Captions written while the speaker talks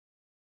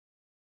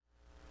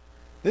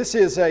This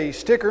is a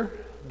sticker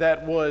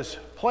that was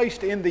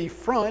placed in the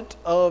front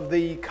of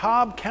the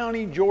Cobb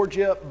County,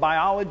 Georgia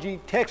biology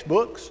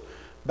textbooks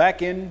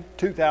back in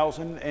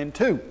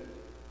 2002.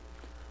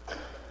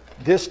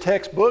 This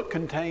textbook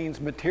contains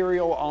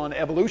material on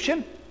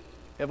evolution.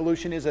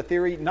 Evolution is a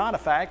theory, not a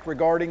fact,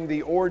 regarding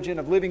the origin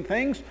of living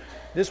things.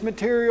 This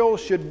material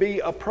should be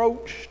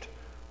approached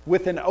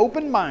with an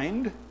open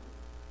mind,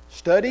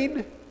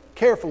 studied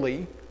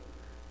carefully,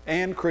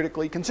 and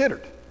critically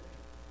considered.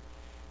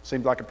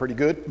 Seems like a pretty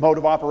good mode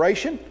of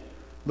operation.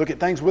 Look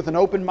at things with an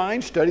open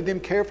mind, study them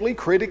carefully,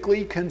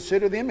 critically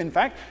consider them. In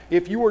fact,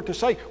 if you were to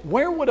say,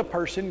 where would a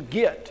person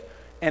get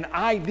an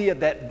idea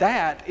that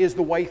that is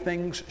the way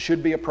things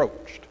should be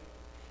approached?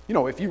 You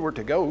know, if you were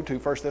to go to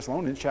 1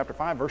 Thessalonians chapter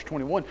 5, verse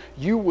 21,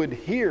 you would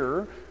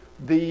hear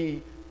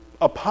the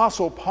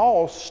Apostle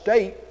Paul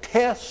state,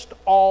 test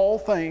all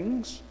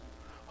things,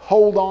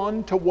 hold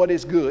on to what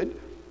is good.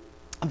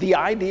 The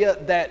idea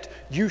that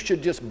you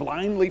should just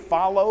blindly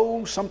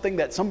follow something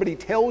that somebody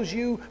tells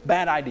you,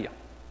 bad idea.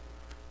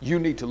 You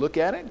need to look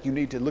at it. You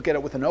need to look at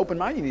it with an open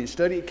mind. You need to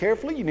study it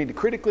carefully. You need to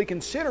critically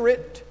consider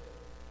it.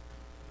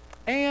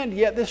 And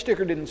yet this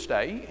sticker didn't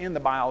stay in the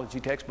biology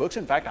textbooks.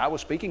 In fact, I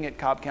was speaking at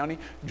Cobb County,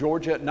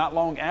 Georgia, not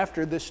long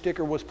after this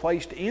sticker was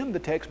placed in the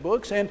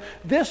textbooks. And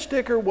this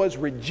sticker was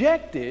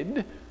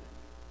rejected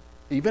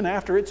even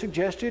after it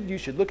suggested you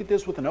should look at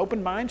this with an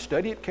open mind,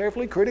 study it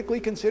carefully, critically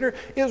consider.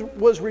 It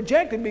was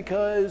rejected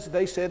because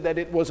they said that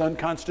it was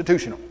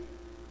unconstitutional.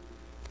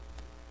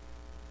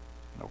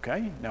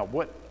 Okay, now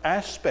what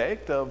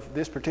aspect of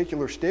this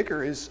particular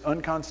sticker is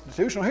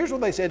unconstitutional? Here's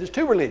what they said: it's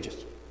too religious.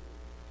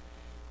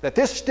 That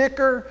this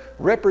sticker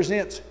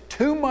represents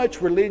too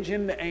much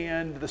religion,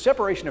 and the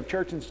separation of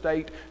church and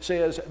state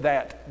says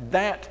that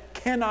that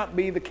cannot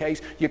be the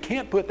case. You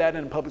can't put that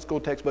in a public school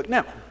textbook.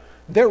 Now,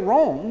 they're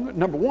wrong,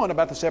 number one,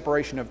 about the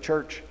separation of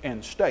church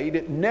and state.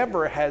 It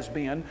never has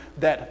been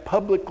that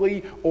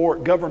publicly or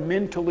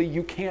governmentally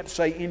you can't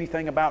say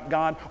anything about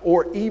God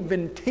or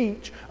even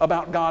teach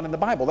about God in the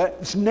Bible.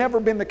 That's never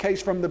been the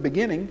case from the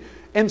beginning.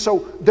 And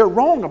so they're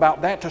wrong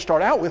about that to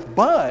start out with.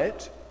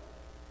 But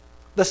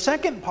the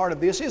second part of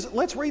this is,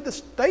 let's read the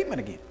statement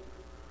again.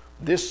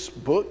 This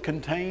book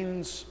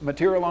contains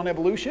material on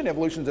evolution.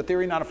 Evolution is a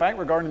theory, not a fact,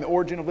 regarding the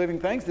origin of living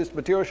things. This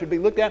material should be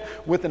looked at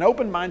with an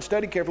open mind,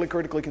 studied carefully,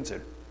 critically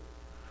considered.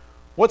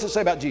 What's it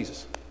say about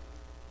Jesus?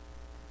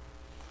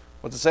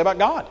 What's it say about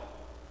God?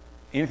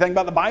 Anything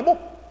about the Bible?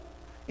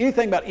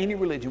 Anything about any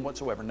religion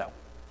whatsoever? No.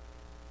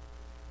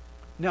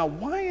 Now,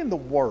 why in the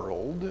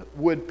world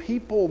would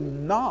people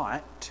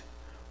not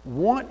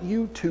want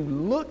you to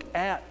look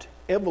at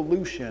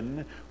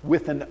evolution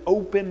with an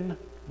open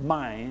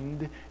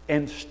mind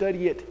and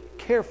study it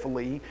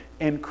carefully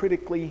and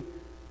critically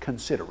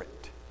consider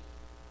it?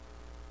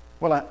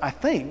 Well, I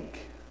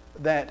think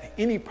that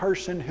any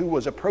person who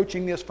was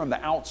approaching this from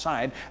the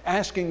outside,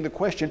 asking the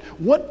question,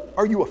 what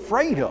are you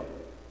afraid of,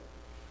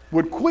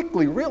 would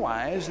quickly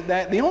realize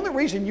that the only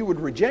reason you would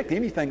reject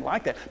anything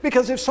like that,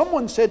 because if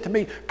someone said to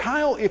me,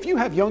 Kyle, if you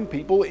have young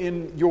people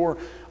in your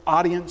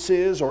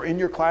audiences or in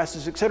your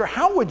classes, etc.,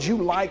 how would you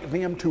like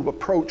them to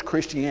approach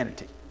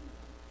Christianity?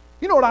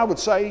 You know what I would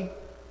say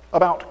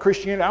about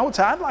Christianity? I would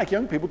say I'd like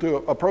young people to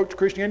approach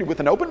Christianity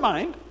with an open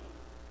mind.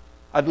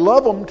 I'd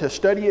love them to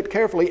study it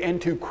carefully and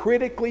to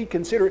critically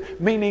consider it,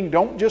 meaning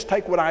don't just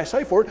take what I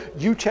say for it,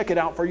 you check it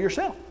out for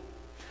yourself.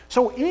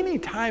 So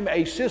anytime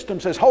a system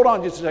says, hold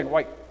on just a second,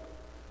 wait,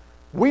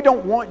 we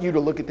don't want you to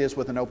look at this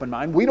with an open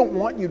mind, we don't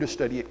want you to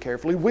study it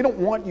carefully, we don't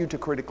want you to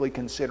critically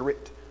consider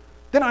it,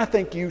 then I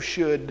think you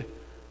should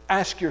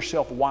ask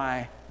yourself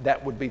why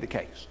that would be the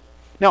case.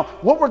 Now,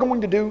 what we're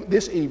going to do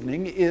this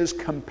evening is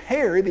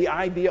compare the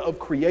idea of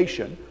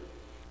creation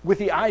with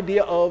the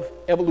idea of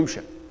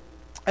evolution.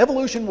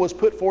 Evolution was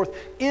put forth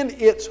in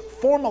its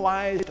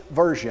formalized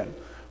version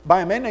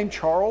by a man named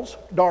Charles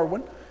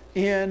Darwin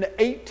in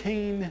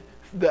the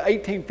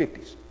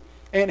 1850s.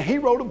 And he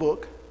wrote a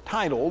book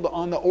titled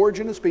On the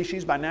Origin of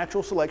Species by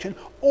Natural Selection,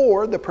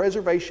 or The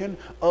Preservation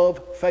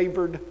of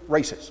Favored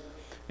Races.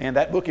 And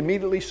that book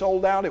immediately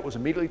sold out. It was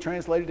immediately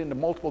translated into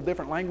multiple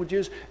different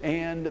languages.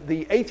 And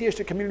the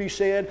atheistic community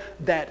said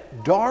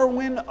that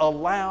Darwin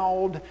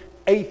allowed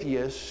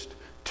atheists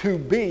to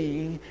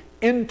be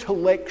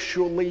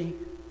intellectually,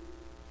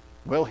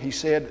 well, he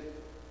said,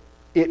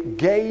 it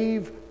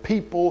gave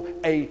people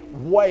a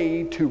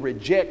way to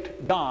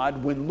reject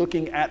God when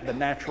looking at the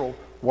natural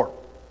world.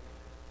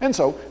 And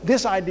so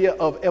this idea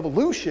of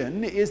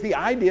evolution is the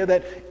idea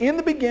that in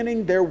the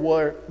beginning there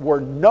were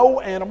no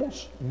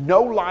animals,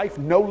 no life,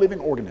 no living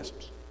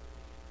organisms.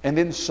 And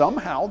then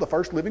somehow the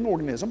first living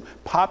organism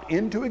popped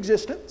into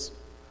existence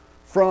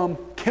from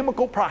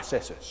chemical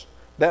processes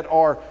that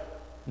are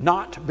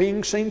not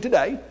being seen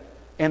today.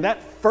 And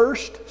that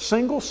first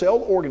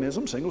single-celled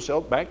organism,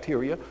 single-celled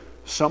bacteria,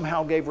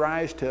 somehow gave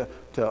rise to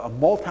a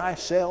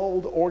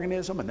multi-celled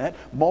organism, and that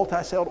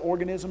multi-celled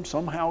organism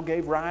somehow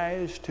gave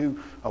rise to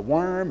a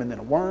worm, and then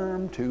a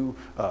worm to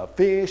a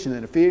fish, and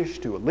then a fish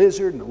to a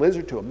lizard, and a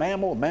lizard to a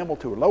mammal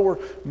to a lower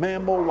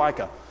mammal like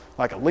a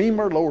like a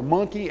lemur, lower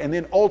monkey, and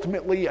then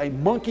ultimately a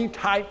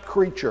monkey-type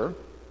creature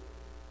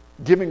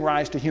giving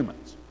rise to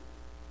humans.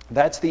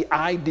 That's the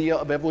idea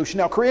of evolution.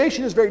 Now,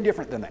 creation is very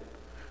different than that.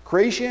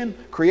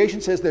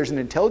 Creation says there's an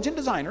intelligent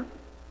designer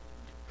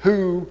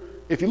who,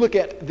 if you look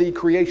at the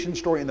creation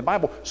story in the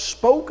Bible,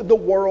 spoke the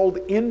world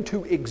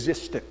into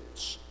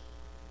existence.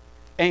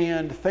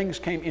 And things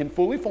came in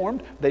fully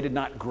formed. They did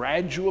not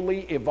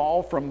gradually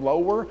evolve from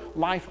lower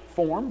life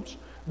forms.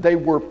 They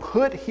were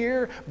put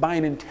here by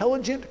an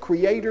intelligent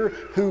creator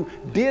who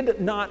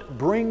did not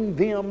bring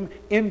them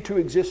into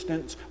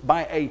existence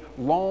by a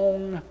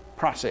long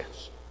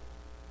process.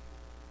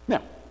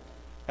 Now,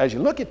 as you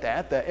look at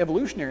that, the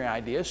evolutionary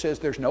idea says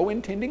there's no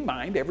intending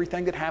mind.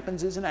 Everything that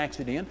happens is an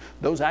accident.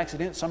 Those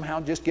accidents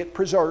somehow just get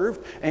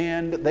preserved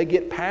and they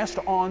get passed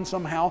on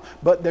somehow,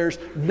 but there's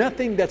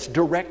nothing that's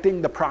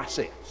directing the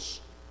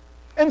process.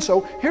 And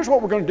so here's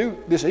what we're going to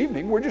do this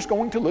evening. We're just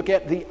going to look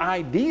at the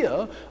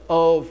idea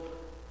of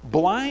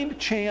blind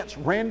chance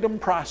random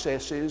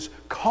processes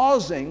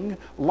causing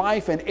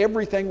life and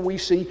everything we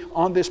see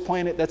on this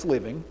planet that's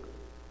living.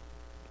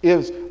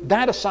 Is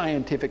that a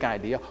scientific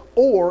idea,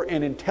 or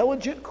an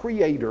intelligent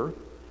creator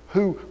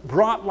who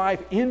brought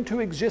life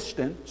into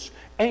existence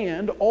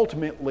and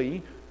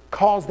ultimately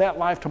caused that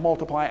life to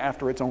multiply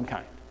after its own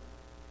kind?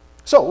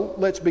 So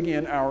let's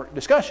begin our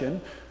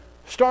discussion,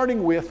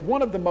 starting with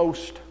one of the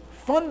most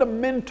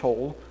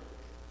fundamental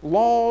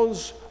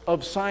laws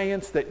of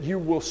science that you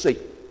will see.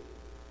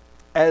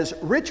 As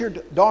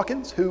Richard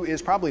Dawkins, who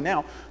is probably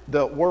now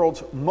the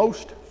world's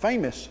most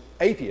famous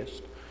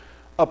atheist,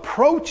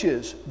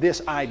 approaches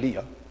this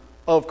idea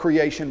of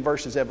creation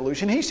versus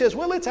evolution, he says,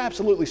 well, it's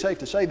absolutely safe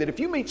to say that if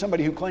you meet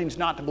somebody who claims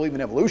not to believe in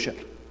evolution,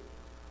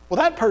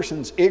 well, that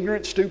person's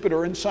ignorant, stupid,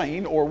 or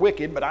insane, or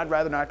wicked, but I'd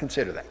rather not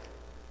consider that.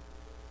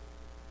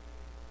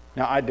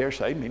 Now, I dare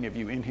say many of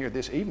you in here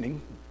this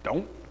evening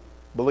don't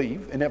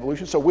believe in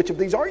evolution, so which of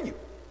these are you?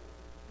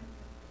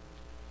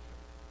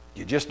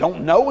 You just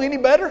don't know any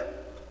better?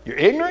 You're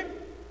ignorant?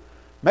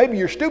 Maybe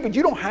you're stupid.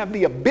 You don't have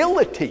the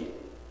ability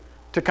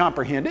to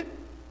comprehend it.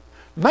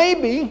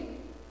 Maybe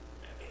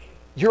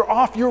you're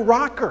off your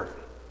rocker.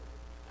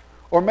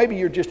 Or maybe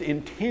you're just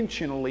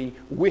intentionally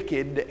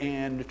wicked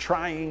and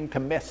trying to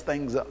mess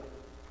things up.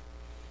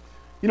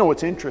 You know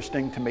what's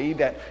interesting to me?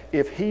 That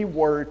if he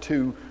were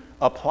to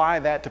apply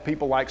that to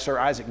people like Sir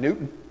Isaac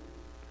Newton,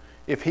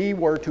 if he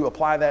were to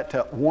apply that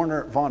to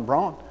Wernher von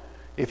Braun,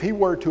 if he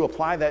were to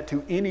apply that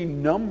to any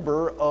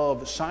number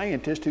of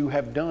scientists who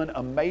have done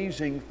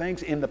amazing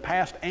things in the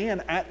past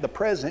and at the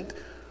present,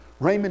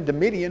 Raymond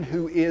Domitian,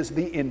 who is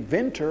the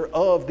inventor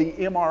of the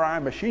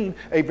MRI machine,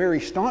 a very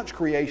staunch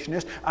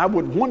creationist, I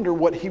would wonder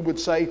what he would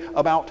say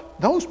about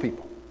those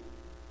people.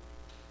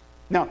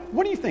 Now,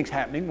 what do you think's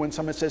happening when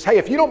someone says, hey,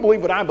 if you don't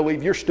believe what I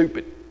believe, you're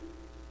stupid?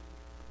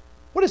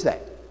 What is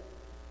that?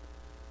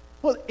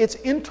 Well, it's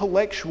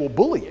intellectual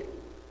bullying,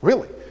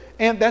 really.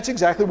 And that's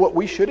exactly what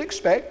we should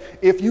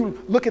expect. If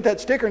you look at that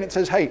sticker and it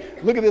says, hey,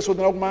 look at this with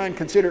an open mind,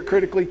 consider it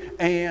critically,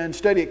 and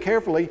study it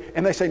carefully,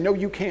 and they say, no,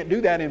 you can't do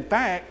that. In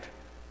fact,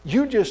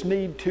 you just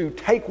need to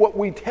take what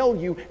we tell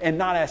you and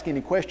not ask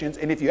any questions.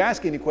 And if you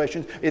ask any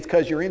questions, it's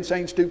because you're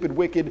insane, stupid,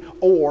 wicked,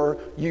 or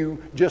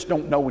you just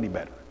don't know any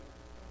better.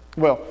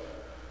 Well,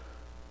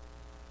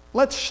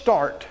 let's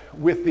start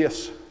with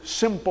this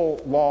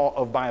simple law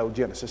of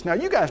biogenesis. Now,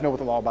 you guys know what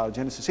the law of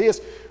biogenesis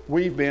is.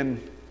 We've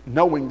been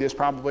knowing this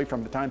probably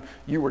from the time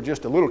you were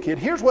just a little kid.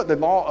 Here's what the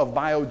law of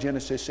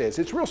biogenesis says.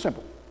 It's real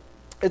simple.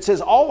 It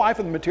says all life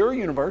in the material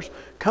universe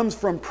comes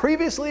from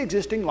previously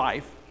existing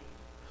life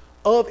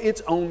of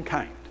its own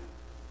kind.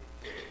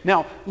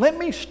 Now, let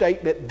me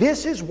state that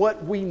this is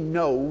what we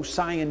know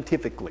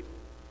scientifically.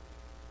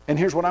 And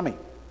here's what I mean.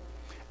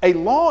 A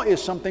law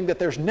is something that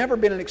there's never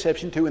been an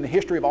exception to in the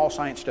history of all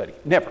science study.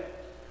 Never.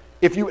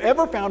 If you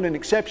ever found an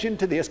exception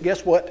to this,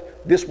 guess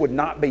what? This would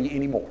not be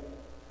anymore.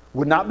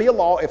 Would not be a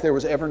law if there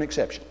was ever an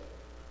exception.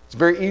 It's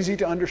very easy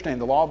to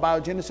understand. The law of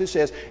biogenesis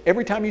says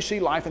every time you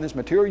see life in this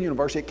material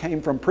universe, it came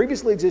from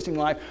previously existing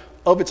life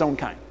of its own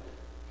kind.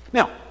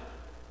 Now,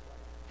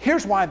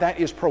 here's why that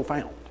is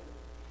profound.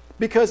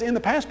 Because in the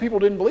past, people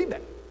didn't believe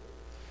that.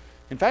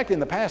 In fact, in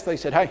the past, they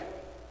said, hey,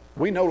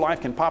 we know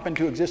life can pop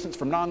into existence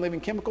from non-living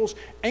chemicals,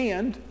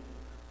 and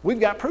we've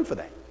got proof of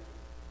that.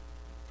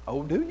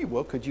 Oh, do you?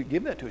 Well, could you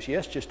give that to us?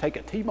 Yes, just take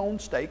a T-bone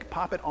steak,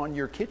 pop it on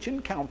your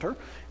kitchen counter,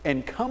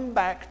 and come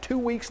back 2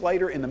 weeks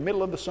later in the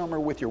middle of the summer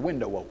with your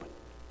window open.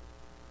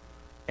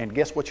 And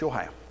guess what you'll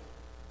have?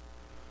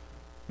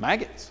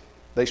 Maggots.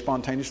 They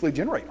spontaneously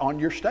generate on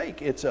your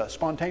steak. It's a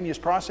spontaneous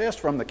process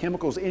from the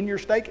chemicals in your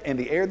steak and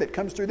the air that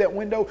comes through that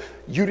window.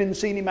 You didn't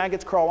see any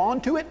maggots crawl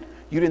onto it.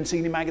 You didn't see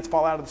any maggots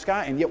fall out of the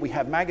sky, and yet we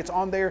have maggots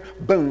on there.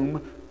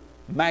 Boom,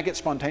 maggots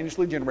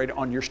spontaneously generated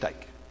on your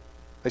steak.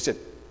 They said,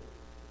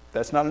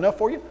 that's not enough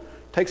for you?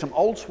 Take some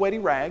old sweaty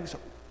rags,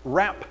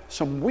 wrap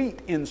some wheat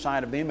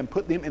inside of them, and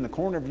put them in the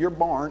corner of your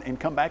barn and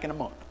come back in a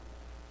month.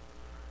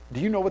 Do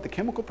you know what the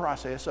chemical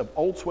process of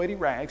old sweaty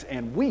rags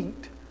and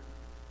wheat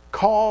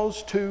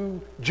cause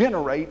to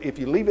generate if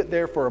you leave it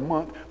there for a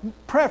month,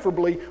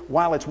 preferably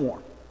while it's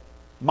warm?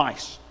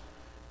 mice.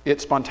 It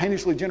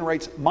spontaneously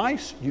generates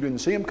mice. You didn't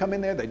see them come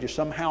in there. They just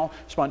somehow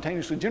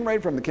spontaneously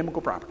generated from the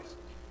chemical properties.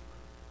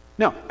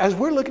 Now, as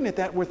we're looking at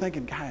that, we're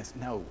thinking, guys,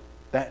 no,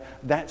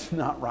 that's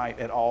not right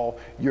at all.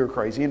 You're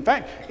crazy. In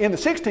fact, in the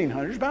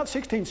 1600s, about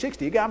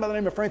 1660, a guy by the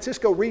name of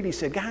Francisco Redi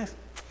said, guys,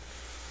 I'm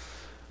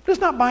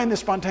just not buying this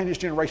spontaneous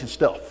generation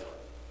stuff.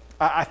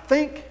 I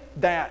think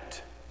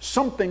that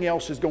something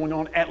else is going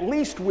on, at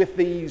least with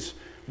these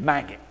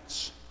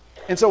maggots.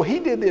 And so he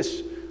did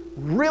this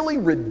really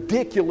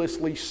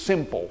ridiculously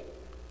simple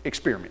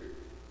experiment.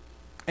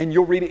 And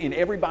you'll read it in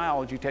every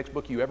biology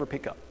textbook you ever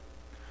pick up.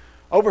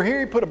 Over here,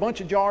 he put a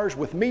bunch of jars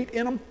with meat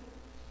in them,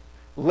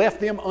 left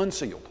them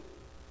unsealed.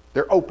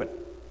 They're open.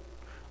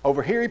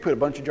 Over here, he put a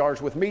bunch of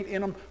jars with meat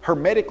in them,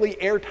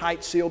 hermetically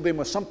airtight sealed them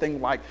with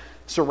something like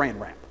saran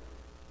wrap.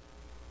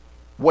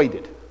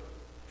 Waited.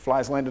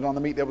 Flies landed on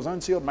the meat that was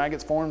unsealed,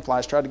 maggots formed,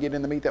 flies tried to get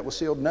in the meat that was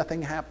sealed,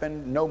 nothing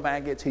happened, no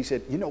maggots. He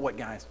said, you know what,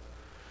 guys?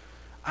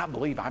 I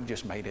believe I've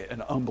just made it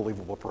an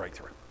unbelievable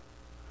breakthrough.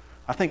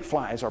 I think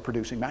flies are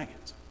producing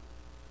maggots.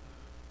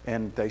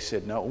 And they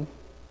said, no,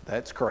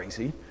 that's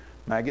crazy.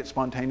 Maggots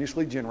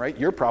spontaneously generate.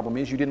 Your problem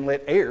is you didn't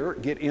let air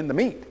get in the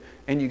meat.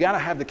 And you got to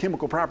have the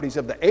chemical properties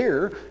of the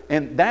air,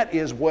 and that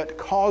is what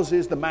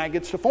causes the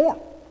maggots to form.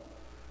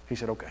 He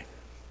said, okay,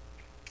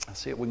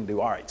 let's see what we can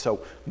do. All right, so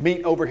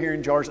meat over here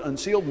in jars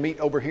unsealed, meat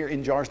over here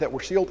in jars that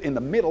were sealed. In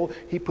the middle,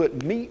 he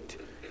put meat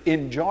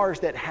in jars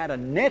that had a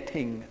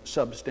netting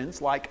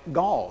substance like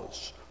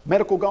gauze,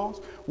 medical gauze,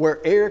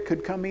 where air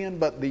could come in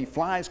but the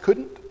flies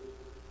couldn't.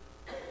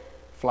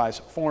 Flies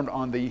formed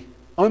on the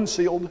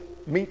unsealed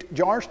meat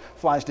jars.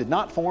 Flies did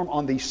not form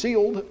on the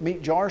sealed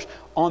meat jars.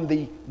 On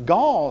the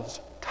gauze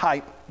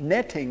type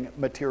netting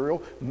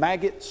material,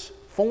 maggots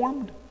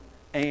formed,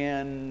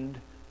 and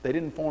they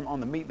didn't form on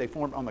the meat, they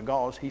formed on the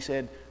gauze. He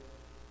said,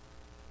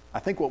 I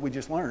think what we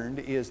just learned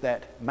is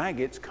that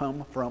maggots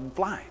come from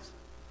flies.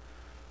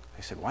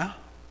 He said, well,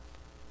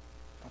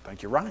 I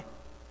think you're right.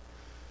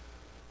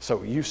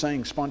 So you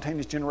saying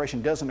spontaneous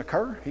generation doesn't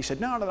occur? He said,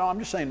 no, I'm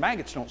just saying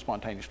maggots don't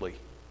spontaneously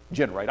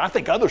generate. I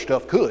think other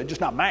stuff could, just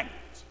not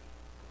maggots.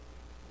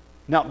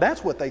 Now,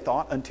 that's what they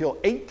thought until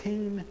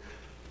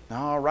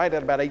right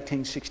at about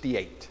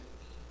 1868.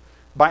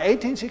 By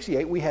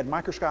 1868, we had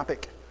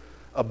microscopic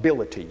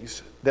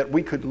abilities that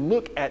we could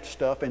look at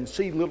stuff and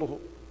see little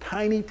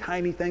tiny,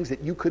 tiny things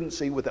that you couldn't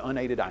see with the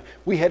unaided eye.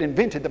 We had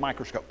invented the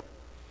microscope.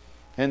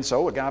 And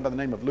so a guy by the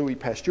name of Louis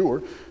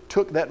Pasteur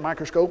took that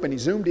microscope and he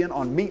zoomed in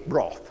on meat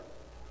broth.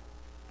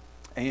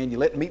 And you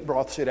let meat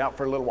broth sit out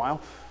for a little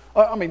while.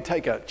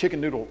 Take a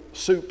chicken noodle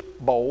soup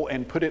bowl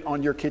and put it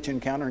on your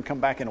kitchen counter and come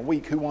back in a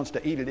week. Who wants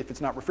to eat it if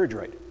it's not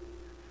refrigerated?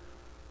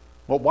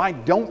 Well, why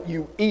don't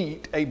you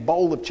eat a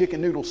bowl of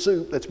chicken noodle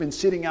soup that's been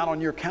sitting out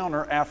on your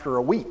counter after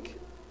a week?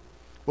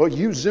 Well,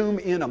 you zoom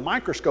in a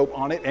microscope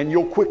on it and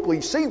you'll quickly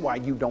see why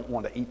you don't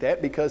want to eat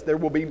that, because there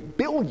will be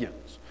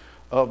billions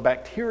of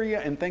bacteria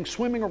and things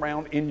swimming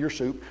around in your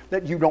soup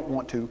that you don't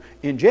want to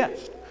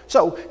ingest.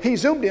 So he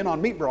zoomed in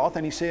on meat broth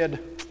and he said,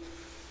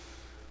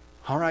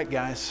 all right,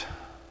 guys,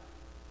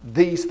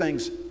 these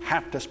things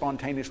have to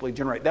spontaneously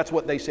generate. That's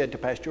what they said to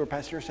Pasteur.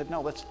 Pasteur said,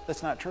 no,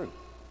 that's not true.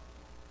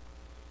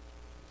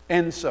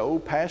 And so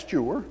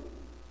Pasteur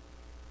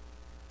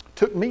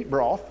took meat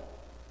broth,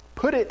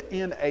 put it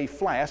in a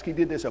flask. He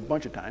did this a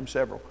bunch of times,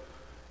 several,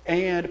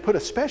 and put a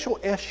special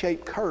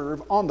S-shaped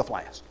curve on the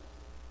flask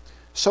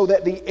so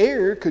that the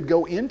air could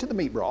go into the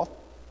meat broth,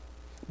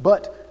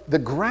 but the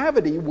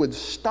gravity would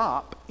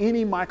stop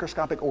any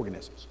microscopic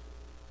organisms.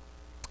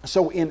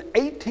 So in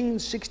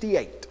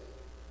 1868,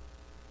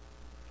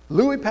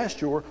 Louis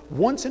Pasteur,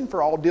 once and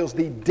for all, deals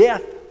the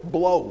death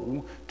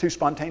blow to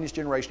spontaneous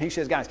generation. He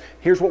says, guys,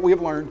 here's what we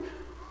have learned.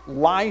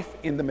 Life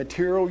in the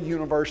material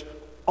universe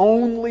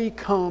only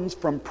comes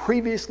from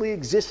previously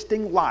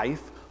existing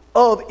life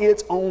of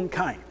its own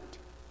kind.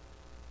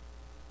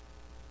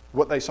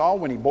 What they saw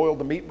when he boiled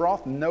the meat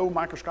broth, no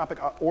microscopic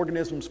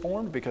organisms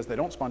formed because they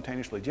don't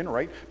spontaneously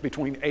generate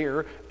between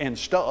air and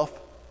stuff.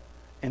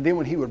 And then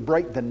when he would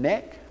break the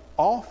neck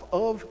off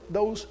of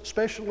those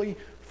specially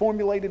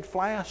formulated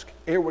flask,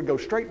 air would go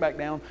straight back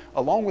down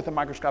along with the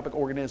microscopic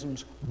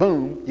organisms.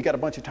 Boom, you got a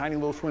bunch of tiny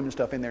little swimming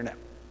stuff in there now.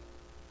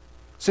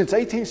 Since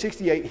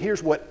 1868,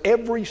 here's what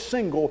every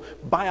single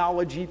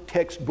biology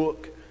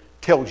textbook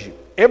tells you.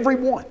 Every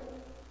one.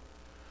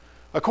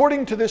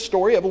 According to this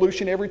story,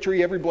 evolution, every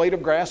tree, every blade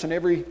of grass, and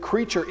every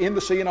creature in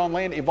the sea and on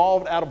land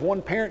evolved out of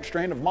one parent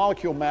strand of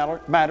molecule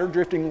matter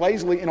drifting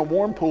lazily in a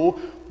warm pool.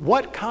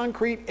 What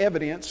concrete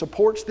evidence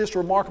supports this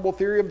remarkable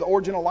theory of the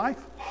origin of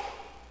life?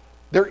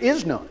 There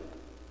is none.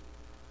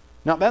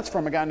 Now, that's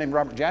from a guy named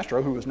Robert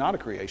Jastrow, who is not a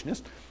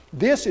creationist.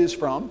 This is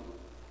from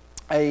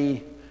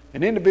an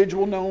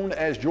individual known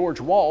as George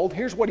Wald.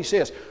 Here's what he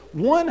says.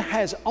 One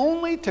has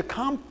only to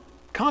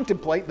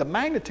contemplate the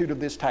magnitude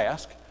of this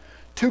task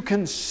to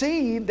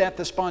concede that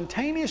the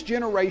spontaneous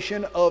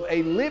generation of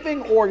a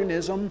living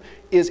organism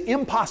is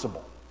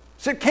impossible.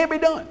 So it can't be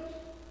done.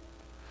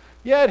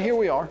 Yet here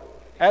we are,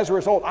 as a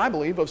result, I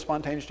believe, of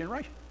spontaneous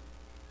generation.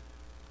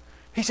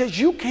 He says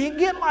you can't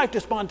get life to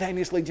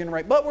spontaneously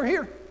generate, but we're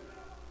here.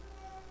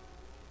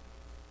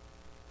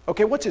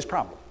 Okay, what's his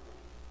problem?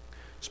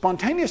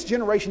 Spontaneous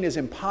generation is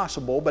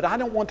impossible, but I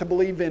don't want to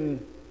believe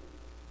in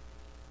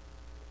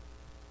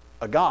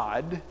a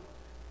God.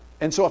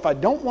 And so if I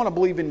don't want to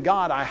believe in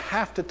God, I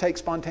have to take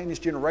spontaneous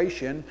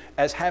generation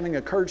as having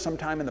occurred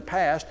sometime in the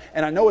past.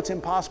 And I know it's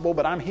impossible,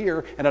 but I'm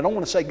here, and I don't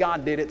want to say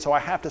God did it, so I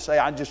have to say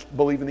I just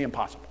believe in the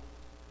impossible.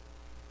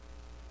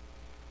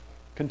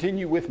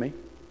 Continue with me.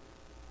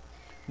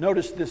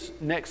 Notice this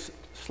next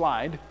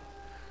slide.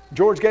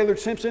 George Gaylord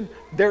Simpson,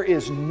 there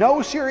is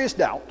no serious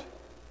doubt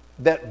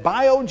that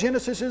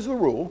biogenesis is the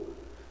rule,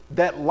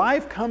 that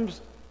life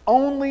comes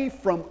only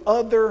from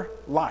other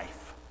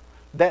life,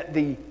 that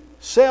the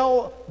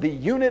cell, the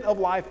unit of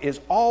life,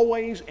 is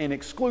always and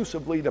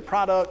exclusively the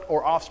product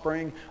or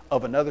offspring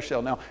of another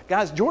cell. Now,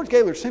 guys, George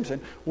Gaylord Simpson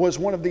was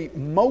one of the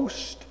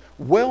most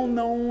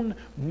well-known,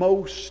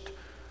 most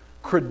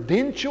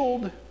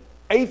credentialed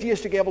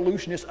atheistic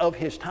evolutionists of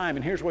his time.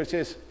 And here's what he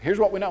says. Here's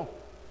what we know.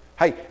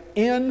 Hey,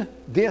 in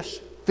this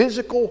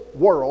physical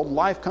world,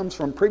 life comes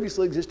from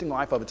previously existing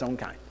life of its own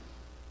kind.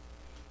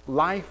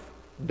 Life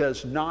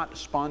does not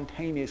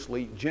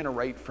spontaneously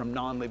generate from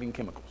non-living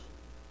chemicals.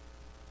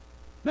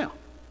 Now,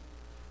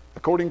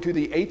 according to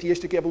the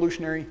atheistic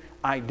evolutionary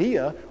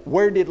idea,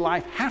 where did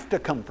life have to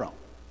come from?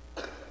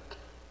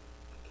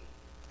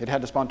 It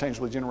had to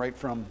spontaneously generate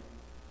from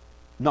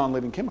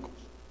non-living chemicals.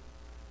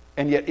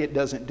 And yet it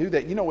doesn't do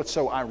that. You know what's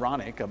so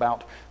ironic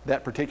about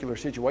that particular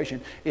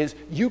situation is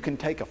you can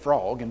take a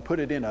frog and put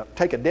it in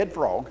take a dead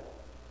frog.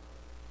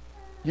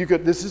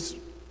 This is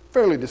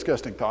fairly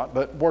disgusting thought,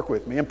 but work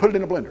with me, and put it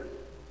in a blender.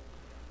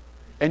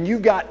 And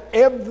you've got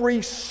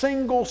every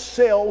single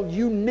cell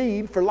you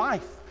need for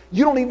life.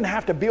 You don't even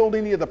have to build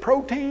any of the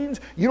proteins.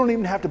 You don't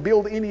even have to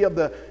build any of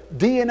the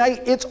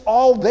DNA. It's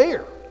all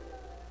there.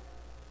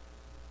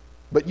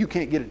 But you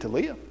can't get it to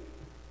live.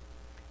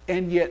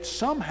 And yet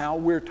somehow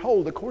we're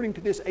told, according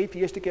to this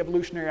atheistic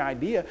evolutionary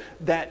idea,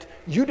 that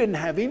you didn't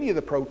have any of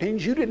the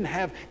proteins, you didn't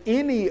have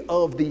any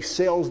of the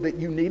cells that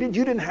you needed,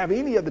 you didn't have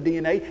any of the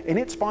DNA, and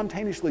it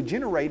spontaneously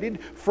generated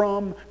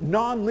from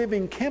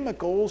non-living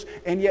chemicals.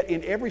 And yet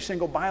in every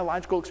single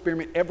biological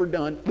experiment ever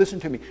done, listen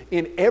to me,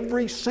 in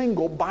every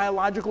single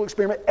biological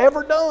experiment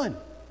ever done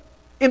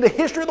in the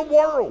history of the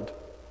world,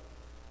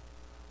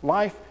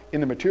 life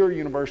in the material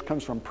universe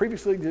comes from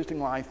previously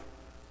existing life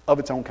of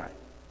its own kind.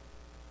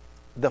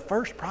 The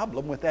first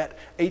problem with that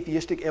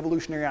atheistic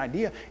evolutionary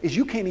idea is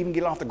you can't even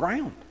get it off the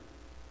ground.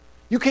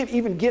 You can't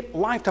even get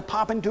life to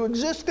pop into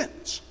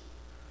existence.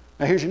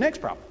 Now here's your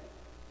next problem.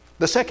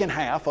 The second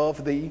half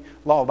of the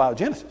law of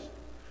biogenesis,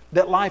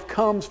 that life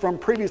comes from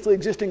previously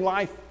existing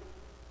life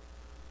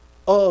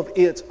of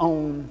its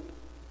own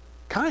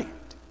kind.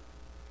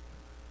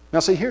 Now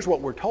see, here's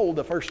what we're told.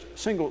 The first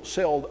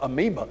single-celled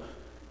amoeba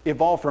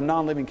evolved from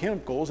non-living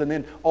chemicals, and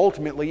then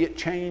ultimately it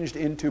changed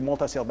into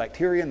multicelled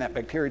bacteria, and that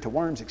bacteria to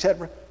worms,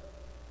 etc.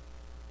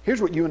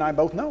 Here's what you and I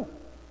both know.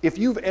 If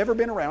you've ever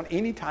been around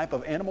any type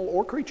of animal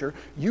or creature,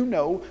 you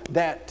know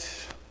that,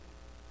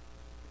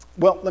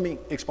 well, let me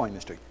explain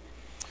this to you.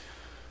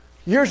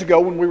 Years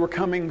ago, when we were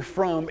coming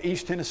from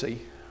East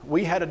Tennessee,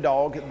 we had a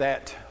dog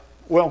that,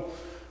 well,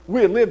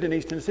 we had lived in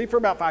East Tennessee for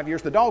about 5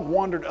 years. The dog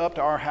wandered up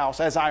to our house,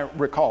 as I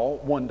recall,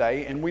 one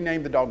day, and we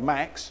named the dog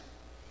Max,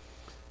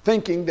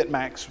 thinking that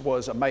Max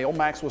was a male.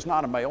 Max was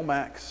not a male.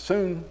 Max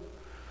soon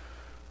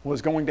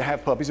was going to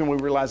have puppies, and we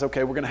realized,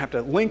 okay, we're going to have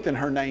to lengthen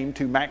her name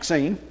to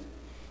Maxine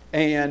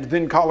and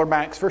then call her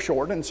Max for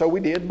short, and so we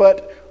did.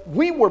 But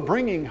we were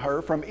bringing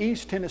her from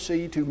East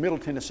Tennessee to Middle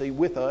Tennessee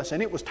with us,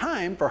 and it was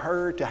time for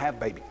her to have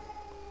baby.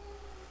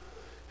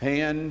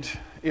 And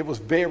it was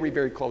very,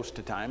 very close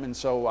to time, and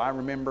so I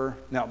remember,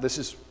 now this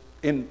is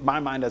in my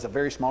mind as a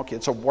very small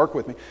kid, so work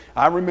with me.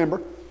 I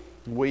remember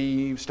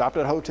we stopped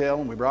at a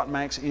hotel and we brought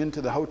Max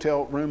into the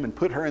hotel room and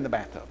put her in the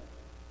bathtub.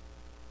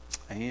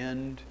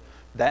 And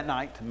that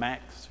night,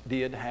 Max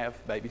did have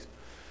babies.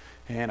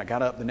 And I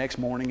got up the next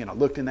morning and I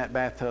looked in that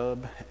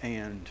bathtub,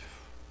 and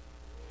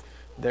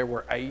there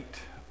were 8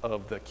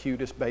 of the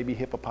cutest baby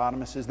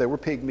hippopotamuses. There were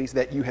pygmies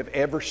that you have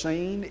ever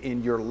seen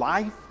in your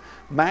life.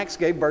 Max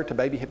gave birth to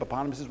baby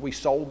hippopotamuses. We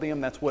sold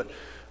them. That's what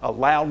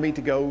allowed me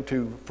to go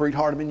to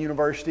Freed-Hardeman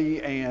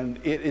University, and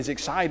it is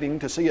exciting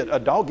to see a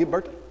dog give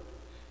birth to.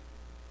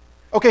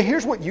 Okay,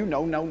 here's what you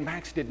know. No,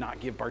 Max did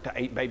not give birth to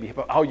 8 baby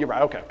hippopotamuses. Oh, you're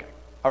right. Okay.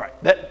 All right.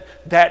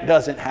 That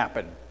doesn't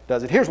happen,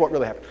 does it? Here's what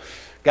really happened.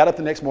 Got up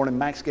the next morning.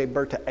 Max gave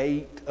birth to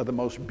 8 of the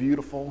most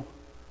beautiful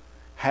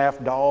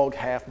half dog,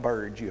 half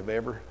birds you have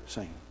ever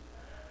seen.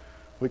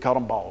 We called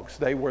them bogs.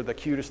 They were the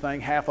cutest thing.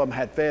 Half of them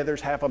had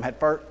feathers, half of them had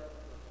fur.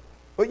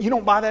 But you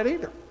don't buy that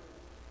either.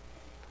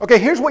 Okay,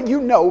 here's what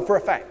you know for a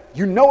fact.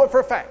 You know it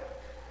for a fact.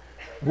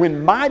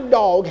 When my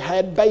dog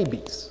had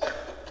babies,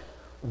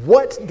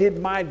 what did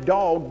my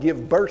dog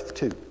give birth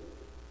to?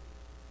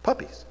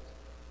 Puppies.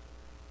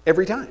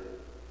 Every time.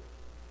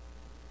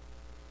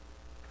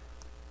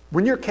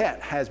 When your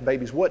cat has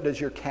babies, what does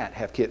your cat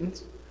have?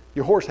 Kittens.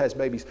 Your horse has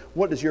babies.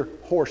 What does your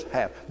horse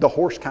have? The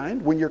horse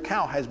kind. When your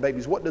cow has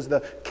babies, what does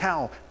the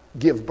cow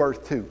give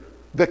birth to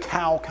the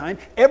cow kind,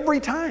 every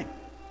time.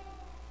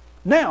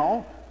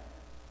 Now,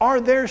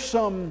 are there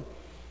some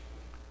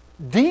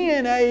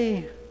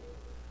DNA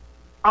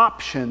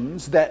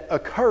options that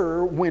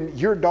occur when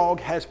your dog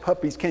has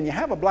puppies? Can you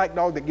have a black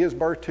dog that gives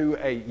birth to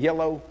a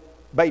yellow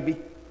baby?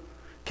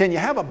 Can you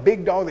have a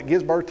big dog that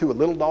gives birth to a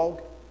little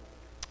dog?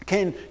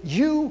 Can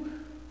you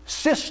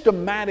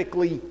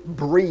systematically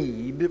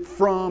breed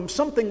from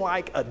something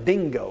like a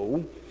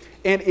dingo,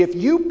 and if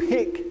you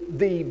pick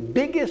the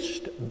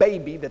biggest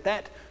baby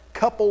that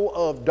couple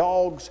of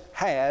dogs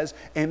has,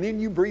 and then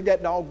you breed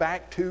that dog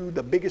back to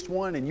the biggest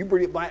one, and you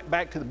breed it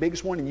back to the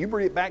biggest one, and you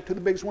breed it back to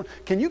the biggest one,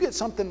 can you get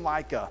something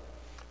like a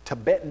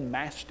Tibetan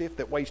Mastiff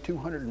that weighs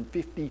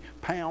 250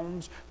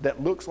 pounds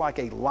that looks like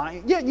a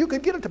lion? Yeah, you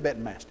could get a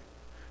Tibetan Mastiff.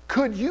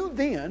 Could you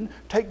then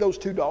take those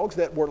two dogs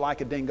that were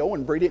like a dingo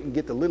and breed it and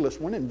get the littlest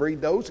one, and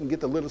breed those and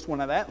get the littlest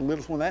one of that and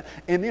littlest one of that,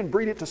 and then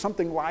breed it to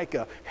something like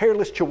a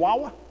hairless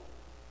Chihuahua?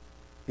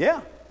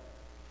 Yeah.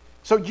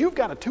 So you've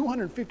got a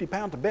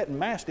 250-pound Tibetan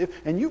Mastiff,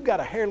 and you've got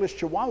a hairless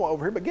Chihuahua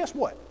over here, but guess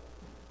what?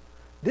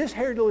 This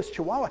hairless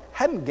Chihuahua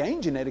hadn't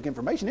gained genetic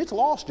information. It's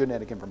lost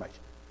genetic information.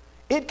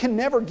 It can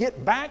never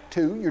get back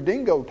to your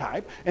dingo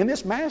type, and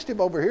this Mastiff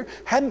over here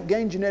hadn't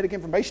gained genetic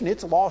information.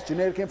 It's lost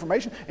genetic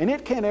information, and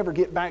it can't ever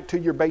get back to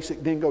your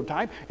basic dingo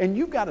type, and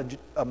you've got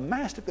a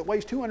Mastiff that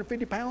weighs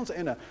 250 pounds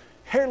and a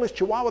hairless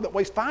Chihuahua that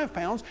weighs 5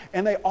 pounds,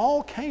 and they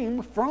all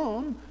came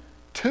from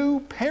two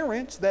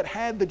parents that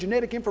had the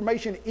genetic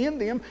information in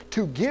them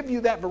to give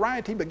you that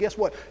variety. But guess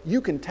what?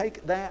 You can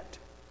take that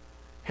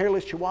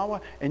hairless Chihuahua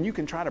and you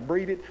can try to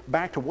breed it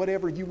back to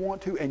whatever you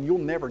want to, and you'll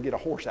never get a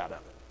horse out of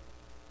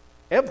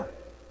it. Ever.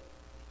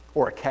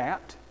 Or a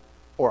cat,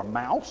 or a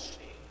mouse,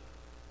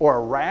 or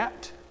a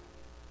rat.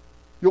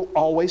 You'll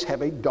always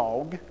have a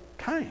dog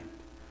kind,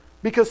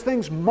 because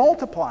things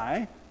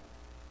multiply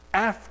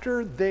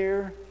after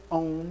their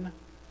own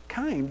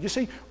kind. You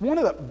see, one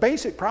of the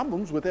basic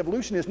problems with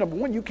evolution is, number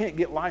one, you can't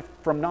get life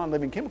from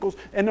non-living chemicals,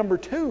 and number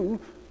two,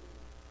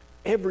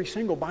 every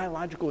single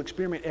biological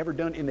experiment ever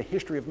done in the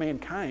history of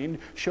mankind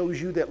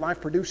shows you that life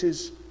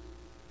produces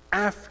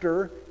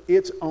after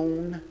its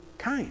own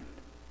kind.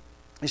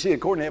 You see,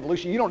 according to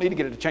evolution, you don't need to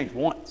get it to change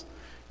once.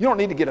 You don't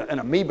need to get an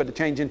amoeba to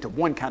change into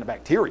one kind of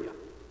bacteria.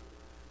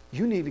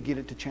 You need to get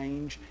it to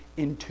change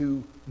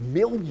into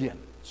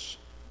millions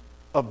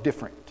of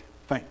different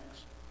things.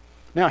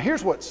 Now,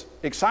 here's what's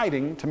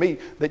exciting to me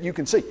that you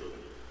can see.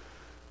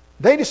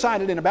 They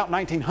decided in about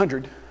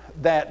 1900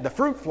 that the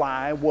fruit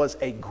fly was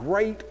a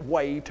great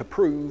way to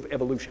prove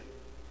evolution,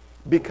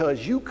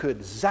 because you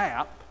could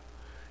zap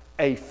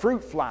a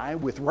fruit fly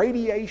with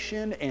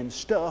radiation and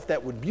stuff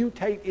that would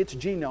mutate its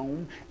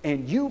genome,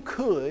 and you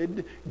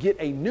could get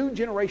a new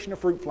generation of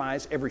fruit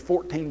flies every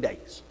 14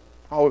 days.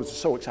 Oh, it was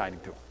so exciting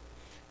to them.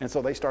 And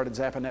so they started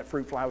zapping that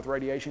fruit fly with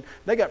radiation.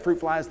 They got fruit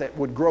flies that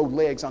would grow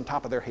legs on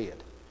top of their head.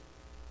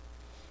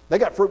 They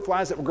got fruit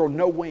flies that would grow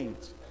no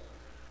wings.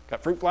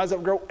 Got fruit flies that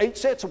would grow 8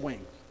 sets of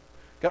wings.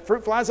 Got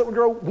fruit flies that would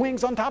grow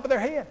wings on top of their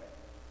head.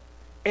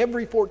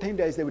 Every 14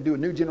 days they would do a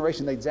new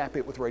generation. They'd zap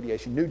it with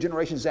radiation. New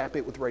generation, zap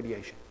it with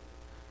radiation.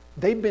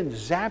 They've been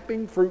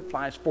zapping fruit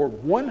flies for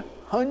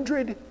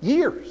 100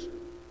 years,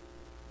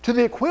 to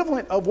the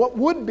equivalent of what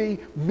would be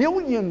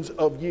millions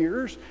of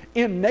years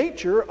in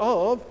nature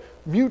of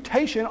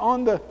mutation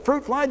on the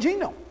fruit fly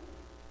genome.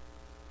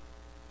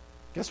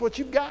 Guess what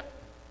you've got?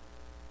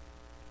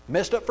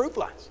 Messed up fruit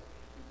flies.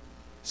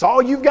 It's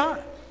all you've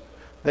got.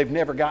 They've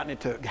never gotten it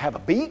to have a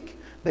beak.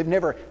 They've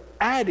never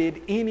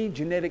added any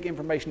genetic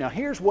information. Now,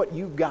 here's what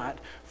you've got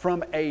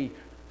from a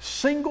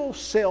single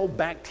cell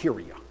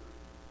bacteria.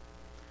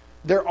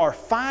 There are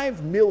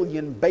 5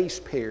 million base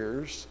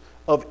pairs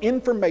of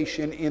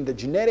information in the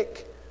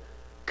genetic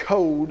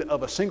code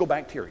of a single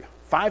bacteria.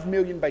 5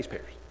 million base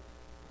pairs.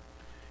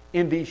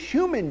 In the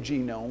human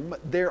genome,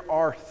 there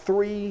are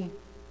 3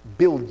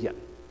 billion,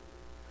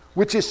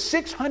 which is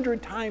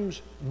 600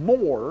 times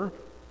more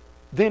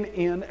than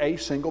in a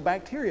single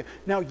bacteria.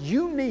 Now,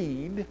 you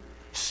need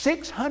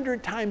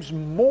 600 times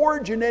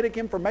more genetic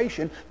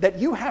information that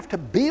you have to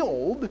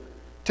build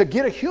to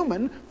get a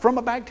human from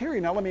a bacteria.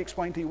 Now, let me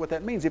explain to you what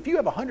that means. If you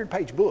have a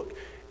 100-page book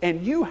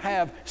and you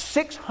have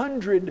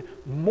 600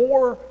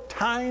 more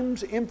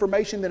times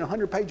information than a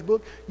 100-page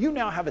book, you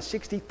now have a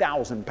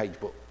 60,000-page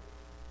book.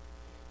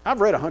 I've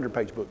read a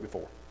 100-page book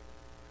before.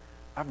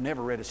 I've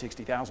never read a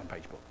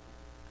 60,000-page book.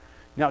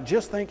 Now,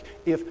 just think,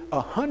 if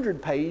a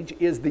 100-page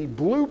is the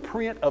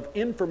blueprint of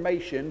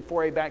information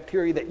for a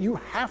bacteria that you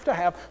have to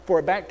have for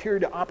a bacteria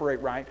to operate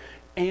right,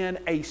 and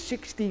a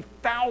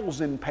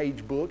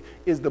 60,000-page book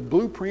is the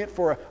blueprint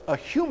for a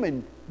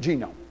human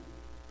genome.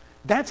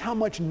 That's how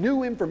much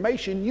new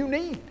information you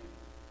need.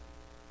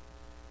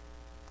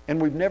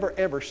 And we've never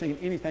ever seen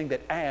anything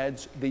that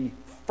adds the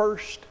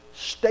first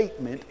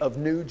statement of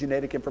new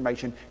genetic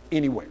information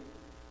anywhere.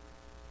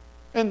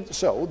 And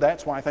so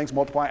that's why things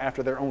multiply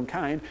after their own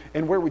kind.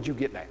 And where would you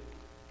get that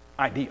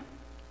idea?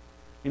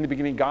 In the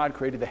beginning, God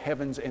created the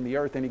heavens and the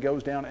earth, and he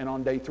goes down, and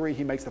on day 3,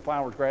 he makes the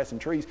flowers, grass,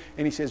 and trees,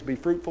 and he says, be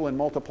fruitful and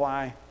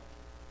multiply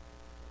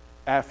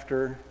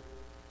after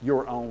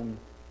your own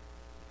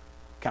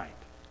kind.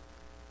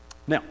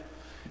 Now,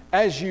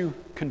 as you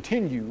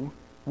continue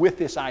with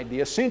this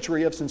idea, a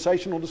century of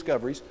sensational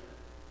discoveries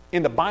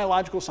in the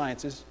biological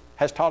sciences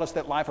has taught us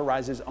that life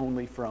arises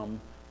only from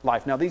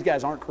life. Now, these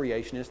guys aren't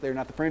creationists. They're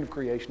not the friend of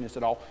creationists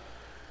at all.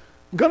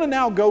 I'm going to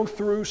now go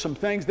through some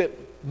things that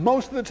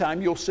most of the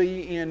time you'll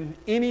see in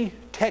any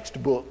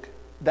textbook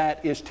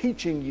that is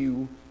teaching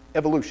you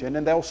evolution,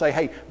 and they'll say,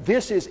 hey,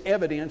 this is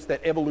evidence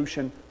that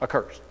evolution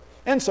occurs.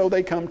 And so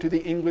they come to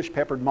the English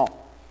peppered moth.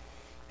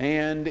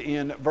 And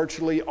in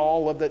virtually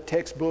all of the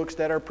textbooks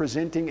that are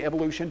presenting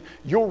evolution,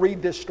 you'll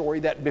read this story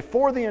that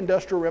before the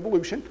Industrial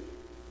Revolution,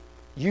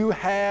 you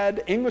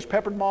had English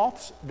peppered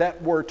moths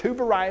that were two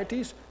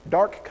varieties,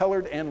 dark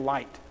colored and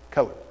light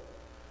colored.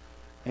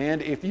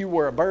 And if you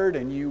were a bird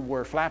and you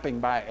were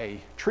flapping by a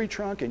tree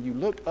trunk and you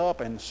looked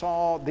up and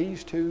saw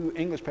these two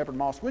English peppered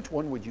moths, which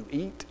one would you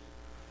eat?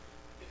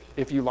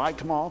 If you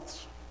liked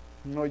moths,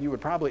 you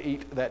would probably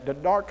eat the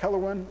dark color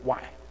one.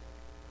 Why?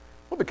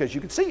 Well, because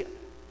you could see it.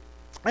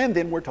 And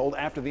then we're told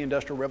after the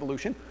Industrial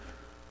Revolution,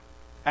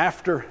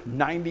 after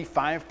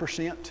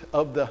 95%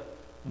 of the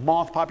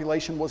moth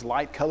population was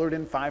light colored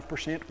and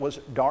 5% was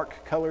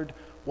dark colored,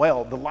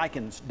 well, the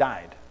lichens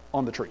died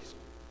on the trees.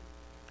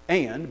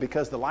 And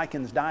because the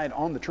lichens died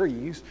on the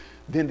trees,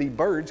 then the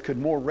birds could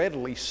more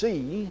readily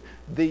see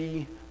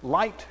the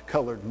light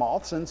colored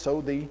moths, and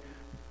so the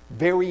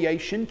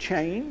variation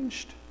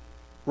changed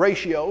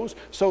ratios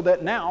so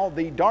that now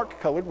the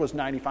dark colored was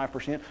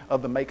 95%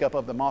 of the makeup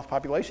of the moth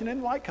population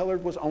and light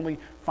colored was only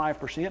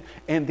 5%.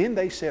 And then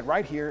they said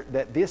right here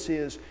that this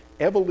is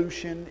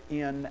evolution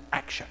in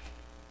action.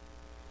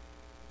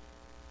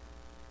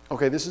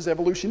 Okay, this is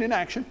evolution in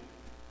action.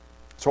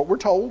 That's what we're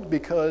told,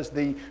 because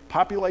the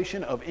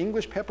population of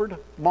English peppered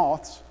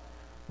moths,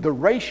 the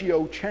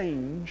ratio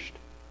changed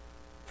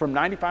from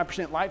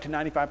 95% light to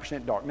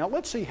 95% dark. Now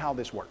let's see how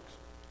this works.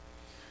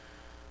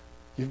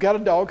 You've got a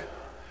dog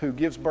who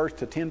gives birth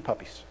to 10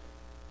 puppies.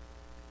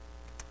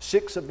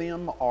 6 of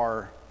them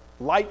are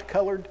light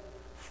colored,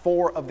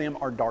 4 of them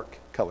are dark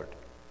colored.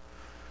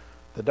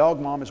 The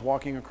dog mom is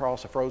walking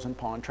across a frozen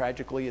pond.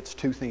 Tragically, it's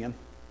too thin,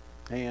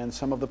 and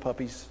some of the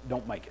puppies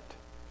don't make it.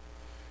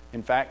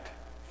 In fact,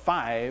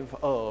 5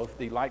 of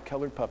the light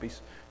colored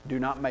puppies do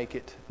not make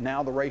it.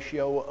 Now the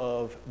ratio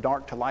of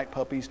dark to light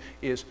puppies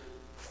is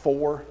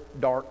 4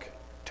 dark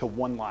to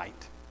 1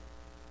 light.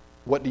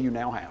 What do you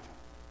now have?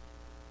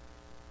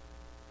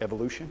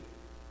 Evolution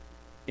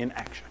in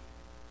action.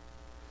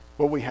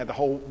 Well, we had the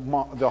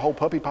whole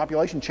puppy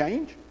population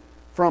change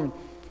from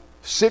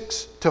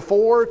 6 to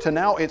 4 to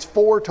now it's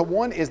 4 to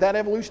 1. Is that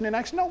evolution in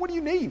action? No, what do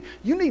you need?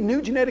 You need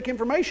new genetic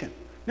information.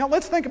 Now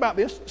let's think about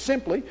this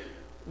simply.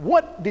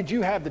 What did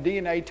you have the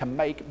DNA to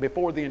make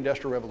before the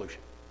Industrial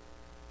Revolution?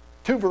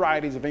 2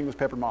 varieties of English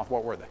peppered moth.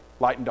 What were they?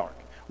 Light and dark.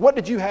 What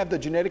did you have the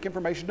genetic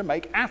information to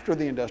make after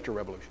the Industrial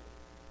Revolution?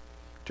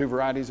 2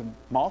 varieties of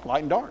moth,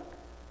 light and dark.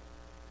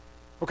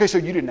 Okay, so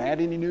you didn't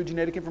add any new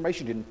genetic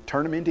information. You didn't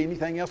turn them into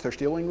anything else. They're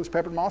still English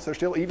peppered moths. They're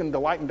still even the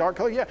light and dark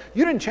color. Yeah,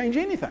 you didn't change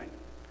anything.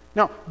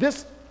 Now,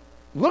 this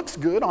looks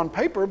good on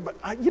paper, but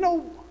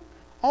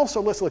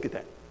also let's look at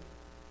that.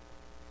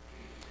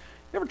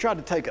 You ever tried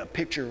to take a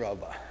picture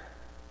of a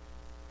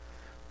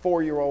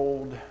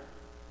 4-year-old,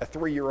 a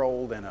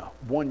 3-year-old, and a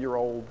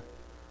 1-year-old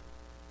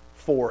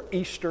for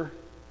Easter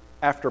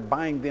after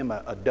buying them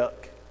a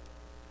duck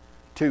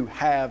to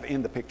have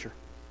in the picture?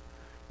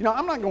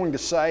 I'm not going to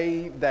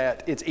say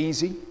that it's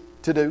easy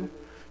to do.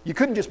 You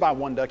couldn't just buy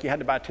 1 duck. You had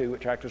to buy 2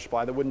 at Tractor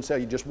Supply. They wouldn't sell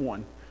you just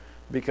 1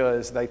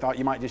 because they thought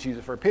you might just use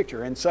it for a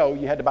picture. And so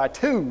you had to buy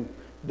 2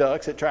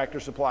 ducks at Tractor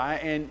Supply,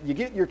 and you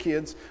get your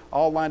kids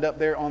all lined up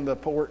there on the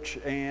porch,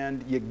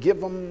 and you give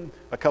them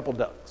a couple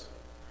ducks.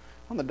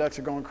 When the ducks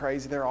are going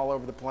crazy, they're all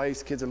over the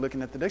place. Kids are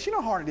looking at the ducks. You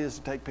know how hard it is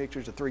to take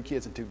pictures of 3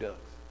 kids and 2 ducks?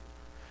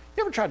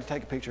 You ever tried to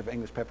take a picture of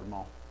English peppered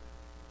moth?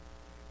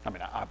 I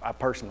mean, I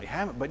personally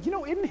haven't, but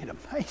isn't it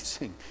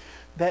amazing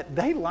that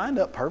they lined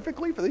up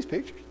perfectly for these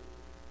pictures? Isn't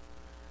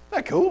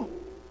that cool?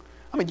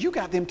 I mean, you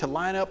got them to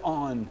line up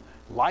on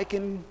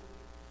lichen-covered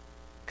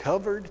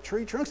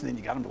tree trunks, and then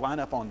you got them to line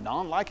up on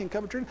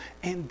non-lichen-covered tree trunks,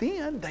 and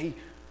then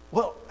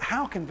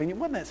how convenient.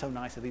 Wasn't that so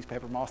nice of these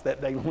pepper moths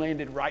that they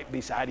landed right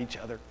beside each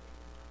other?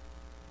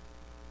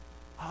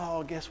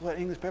 Oh, guess what?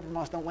 English pepper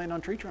moths don't land on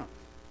tree trunks.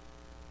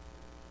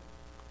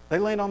 They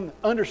land on the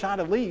underside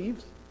of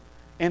leaves,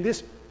 and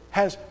this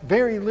has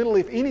very little,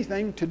 if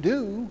anything, to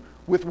do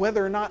with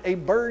whether or not a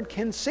bird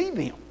can see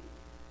them.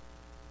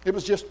 It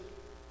was just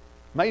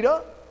made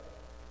up.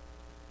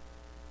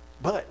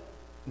 But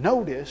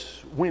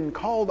notice, when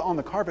called on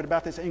the carpet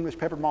about this English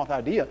peppered moth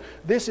idea,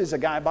 this is a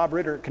guy, Bob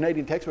Ritter,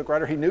 Canadian textbook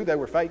writer. He knew they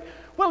were fake.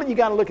 Well, you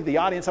got to look at the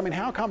audience. I mean,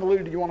 how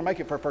convoluted do you want to make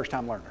it for a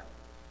first-time learner?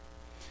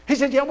 He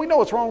said, yeah, we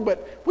know it's wrong,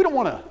 but we don't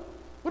want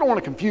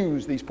to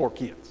confuse these poor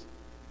kids.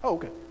 Oh,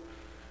 okay.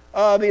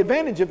 The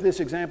advantage of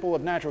this example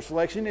of natural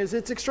selection is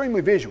it's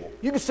extremely visual.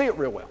 You can see it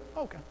real well.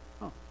 Okay.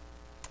 Oh.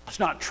 It's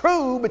not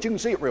true, but you can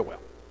see it real well.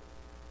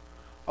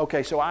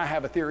 Okay, so I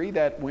have a theory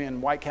that when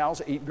white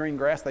cows eat green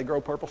grass, they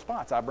grow purple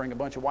spots. I bring a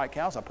bunch of white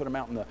cows, I put them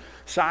out on the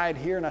side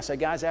here, and I say,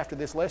 guys, after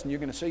this lesson, you're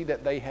going to see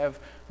that they have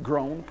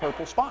grown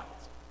purple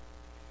spots.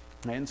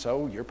 And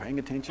so you're paying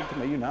attention to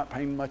me, you're not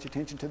paying much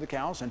attention to the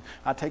cows, and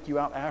I take you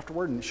out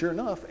afterward, and sure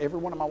enough, every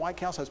one of my white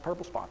cows has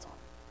purple spots on it.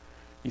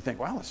 You think,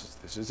 wow,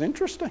 this is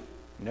interesting.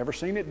 Never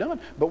seen it done.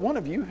 But one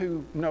of you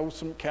who knows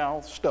some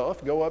cow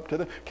stuff, go up to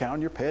the cow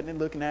and you're petting and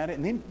looking at it,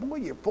 and then, boy,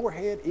 your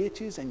forehead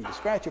itches and you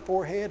scratch your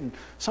forehead, and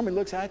somebody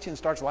looks at you and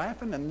starts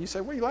laughing, and you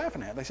say, what are you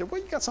laughing at? They say, well,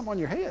 you got something on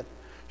your head.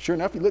 Sure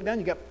enough, you look down,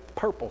 you got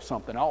purple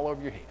something all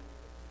over your head.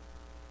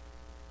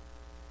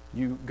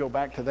 You go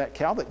back to that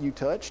cow that you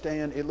touched,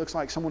 and it looks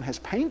like someone has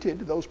painted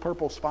those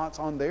purple spots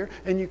on there,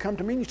 and you come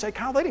to me and you say,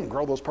 Kyle, they didn't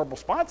grow those purple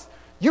spots.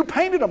 You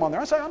painted them on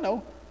there. I say, I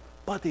know.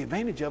 But the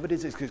advantage of it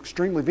is it's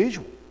extremely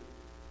visual.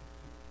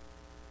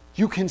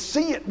 You can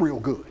see it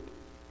real good.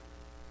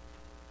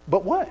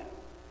 But what?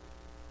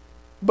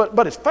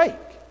 But it's fake.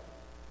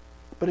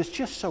 But it's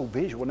just so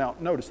visual. Now,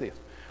 notice this.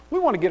 We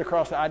want to get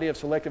across the idea of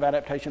selective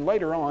adaptation.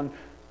 Later on,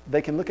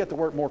 they can look at the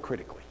work more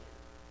critically.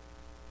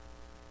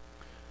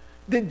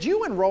 Did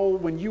you enroll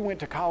when you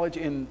went to college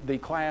in the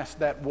class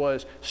that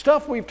was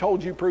stuff we've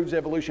told you proves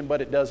evolution,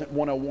 but it doesn't,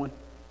 101?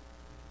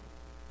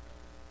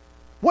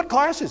 What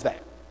class is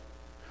that?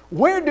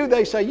 Where do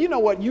they say, you know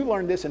what, you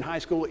learned this in high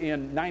school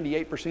in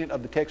 98%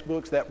 of the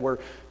textbooks that were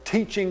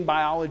teaching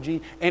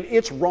biology, and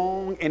it's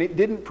wrong, and it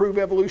didn't prove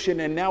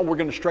evolution, and now we're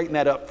going to straighten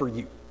that up for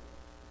you?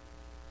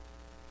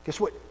 Guess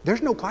what?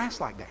 There's no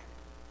class like that.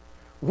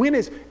 When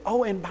is,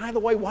 oh, and by the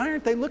way, why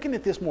aren't they looking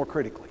at this more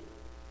critically?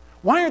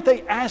 Why aren't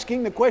they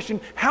asking the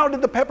question, how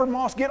did the pepper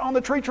moss get on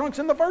the tree trunks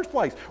in the first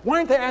place? Why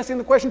aren't they asking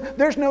the question,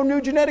 there's no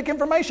new genetic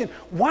information?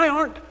 Why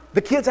aren't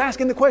the kids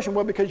asking the question?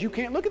 Well, because you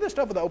can't look at this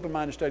stuff with an open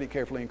mind and study it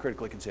carefully and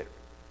critically consider.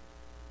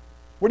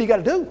 What do you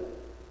got to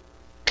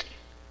do?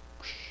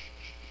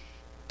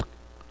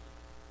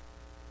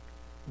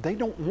 They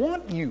don't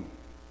want you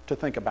to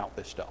think about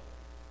this stuff.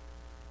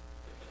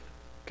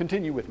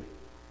 Continue with me.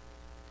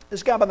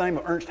 This guy by the name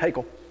of Ernst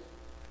Haeckel,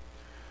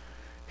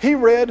 he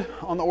read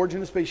on the origin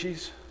of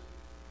species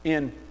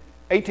in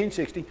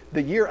 1860,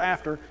 the year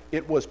after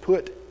it was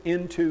put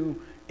into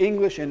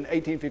English in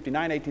 1859,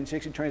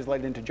 1860,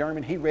 translated into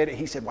German. He read it,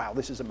 he said, wow,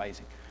 this is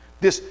amazing.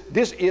 This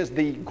is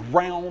the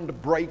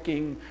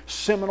groundbreaking,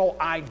 seminal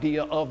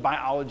idea of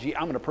biology.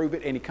 I'm going to prove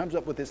it. And he comes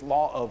up with this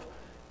law of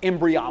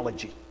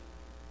embryology.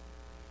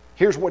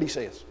 Here's what he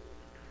says.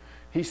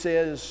 He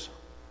says,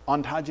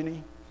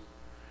 ontogeny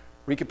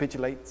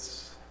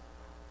recapitulates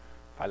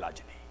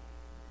phylogeny.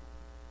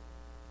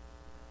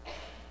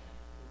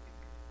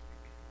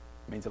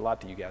 Means a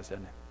lot to you guys,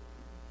 doesn't it?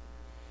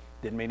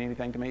 Didn't mean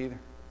anything to me either,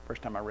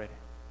 first time I read it.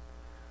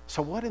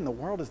 So what in the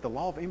world is the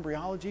law of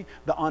embryology?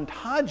 The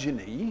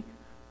ontogeny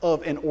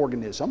of an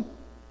organism,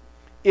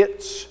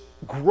 its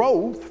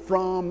growth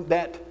from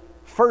that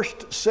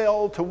first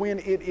cell to when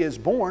it is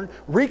born,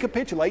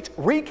 recapitulates,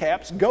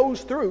 recaps,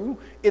 goes through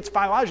its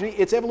phylogeny,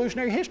 its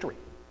evolutionary history.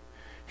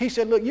 He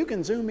said, look, you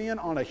can zoom in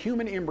on a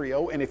human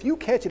embryo, and if you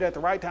catch it at the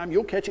right time,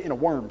 you'll catch it in a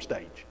worm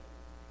stage.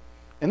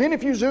 And then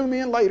if you zoom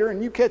in later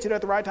and you catch it at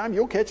the right time,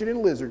 you'll catch it in a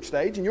lizard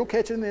stage, and you'll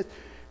catch it in this.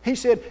 He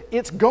said,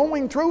 it's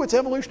going through its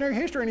evolutionary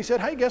history. And he said,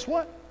 hey, guess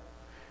what?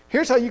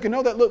 Here's how you can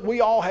know that. Look, we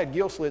all had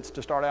gill slits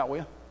to start out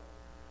with.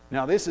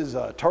 Now, this is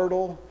a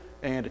turtle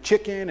and a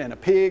chicken and a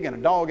pig and a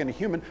dog and a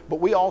human,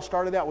 but we all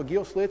started out with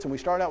gill slits, and we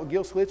started out with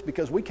gill slits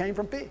because we came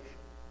from fish.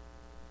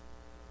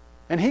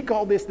 And he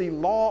called this the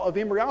law of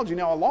embryology.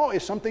 Now, a law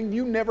is something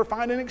you never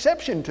find an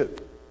exception to.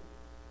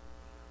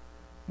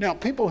 Now,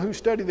 people who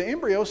study the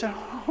embryo say,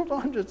 hold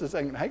on just a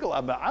second, Haeckel,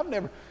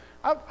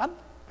 I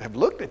have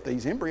looked at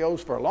these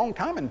embryos for a long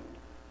time, and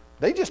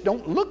they just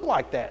don't look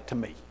like that to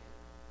me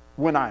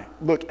when I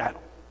look at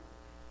them.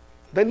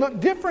 They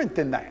look different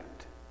than that.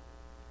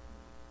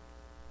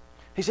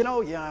 He said,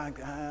 oh,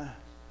 yeah,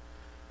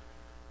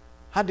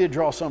 I did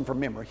draw some from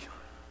memory.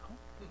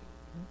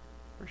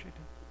 Appreciate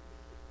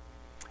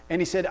that. And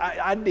he said,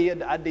 I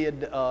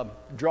did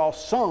draw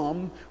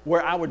some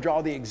where I would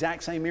draw the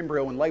exact same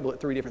embryo and label it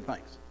 3 different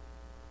things.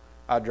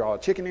 I'd draw a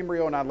chicken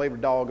embryo, and I'd label a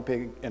dog, a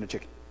pig, and a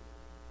chicken.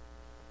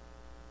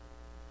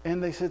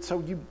 And they said,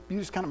 so you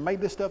just kind of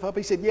made this stuff up?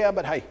 He said, yeah,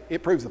 but hey,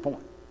 it proves the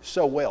point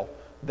so well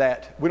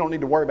that we don't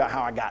need to worry about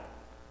how I got it,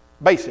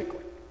 basically.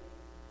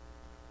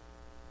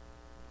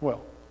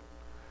 Well,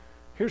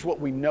 here's what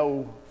we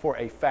know for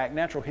a fact.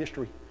 Natural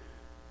history.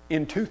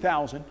 In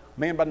 2000, a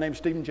man by the name of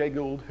Stephen Jay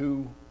Gould,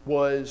 who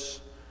was,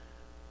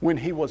 when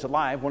he was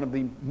alive, one of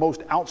the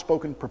most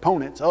outspoken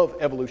proponents of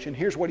evolution,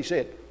 here's what he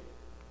said.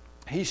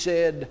 He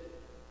said,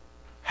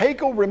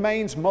 Haeckel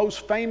remains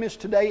most famous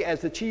today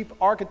as the chief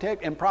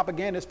architect and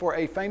propagandist for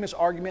a famous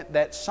argument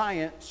that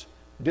science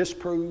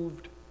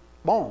disproved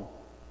long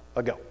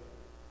ago.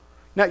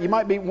 Now, you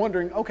might be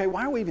wondering, okay,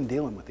 why are we even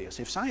dealing with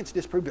this? If science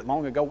disproved it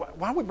long ago,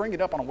 why would we bring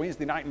it up on a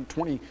Wednesday night in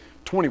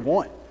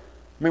 2021?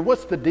 I mean,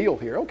 what's the deal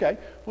here? Okay,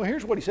 well,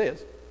 here's what he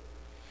says.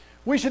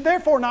 We should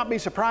therefore not be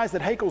surprised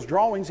that Haeckel's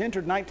drawings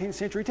entered 19th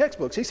century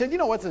textbooks. He said, you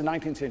know what's in the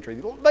 19th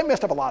century? They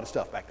messed up a lot of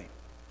stuff back then.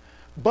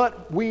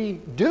 But we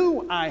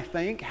do, I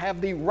think,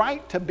 have the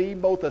right to be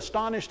both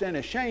astonished and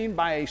ashamed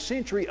by a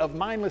century of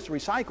mindless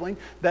recycling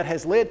that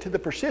has led to the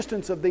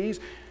persistence of these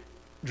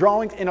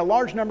drawings in a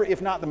large number,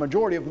 if not the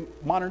majority,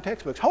 of modern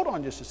textbooks. Hold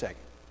on just a second.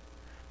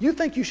 You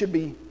think you should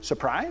be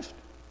surprised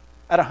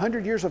at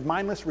 100 years of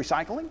mindless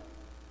recycling?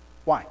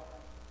 Why?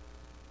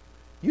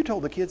 You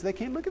told the kids they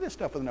can't look at this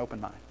stuff with an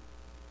open mind.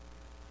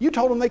 You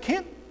told them they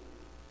can't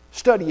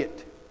study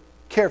it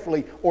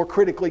carefully or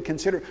critically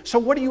consider. So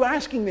what are you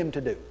asking them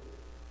to do?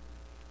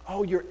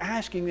 Oh, you're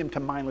asking them to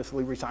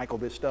mindlessly recycle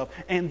this stuff.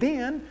 And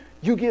then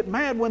you get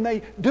mad when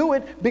they do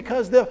it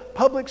because the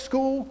public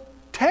school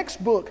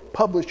textbook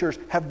publishers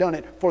have done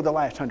it for the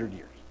last 100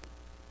 years.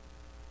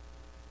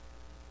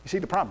 You see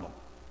the problem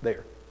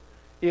there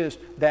is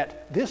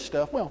that this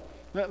stuff, well,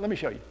 let me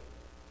show you.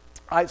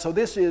 All right, so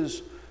this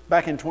is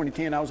back in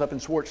 2010. I was up in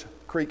Swartz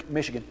Creek,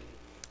 Michigan.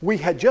 We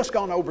had just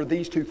gone over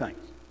these two things.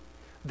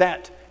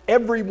 That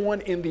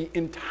everyone in the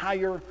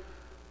entire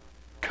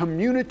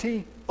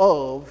community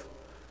of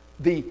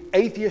the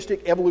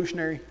atheistic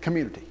evolutionary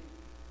community,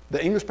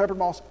 the English peppered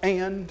moths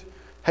and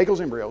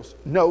Haeckel's embryos,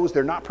 knows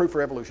they're not proof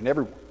for evolution.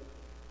 Everyone.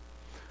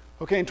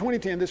 Okay, in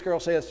 2010, this girl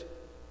says,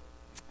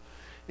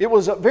 it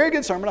was a very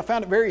good sermon. I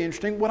found it very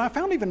interesting. What I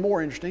found even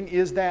more interesting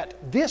is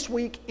that this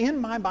week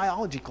in my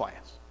biology class,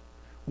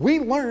 we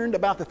learned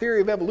about the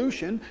theory of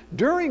evolution.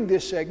 During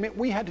this segment,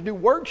 we had to do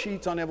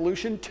worksheets on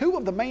evolution. Two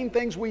of the main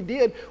things we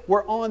did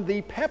were on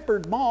the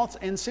peppered moths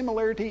and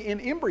similarity in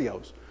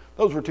embryos.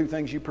 Those were two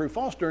things you proved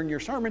false during your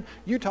sermon.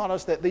 You taught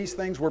us that these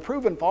things were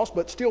proven false,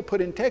 but still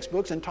put in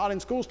textbooks and taught in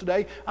schools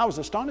today. I was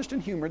astonished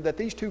and humored that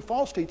these two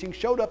false teachings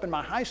showed up in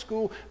my high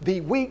school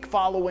the week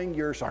following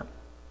your sermon.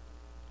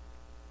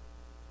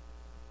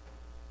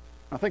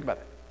 Now think about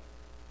that.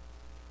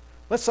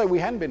 Let's say we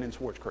hadn't been in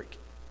Swartz Creek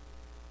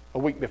a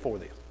week before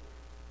this.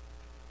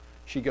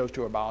 She goes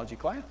to her biology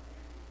class.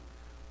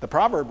 The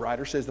proverb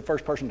writer says the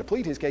first person to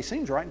plead his case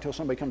seems right until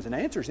somebody comes and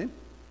answers him.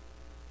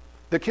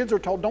 The kids are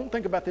told, don't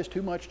think about this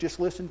too much, just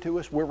listen to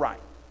us, we're right.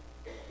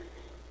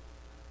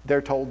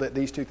 They're told that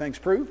these two things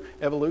prove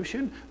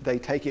evolution. They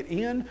take it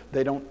in,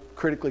 they don't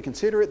critically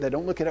consider it, they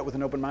don't look at it with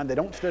an open mind, they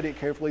don't study it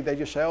carefully, they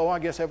just say, oh, I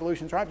guess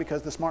evolution's right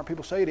because the smart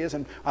people say it is,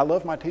 and I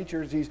love my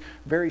teacher, he's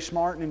very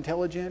smart and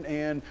intelligent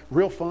and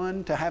real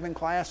fun to have in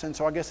class, and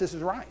so I guess this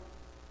is right.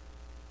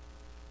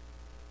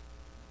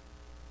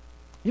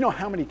 You know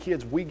how many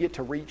kids we get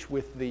to reach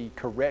with the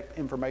correct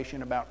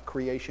information about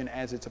creation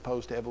as it's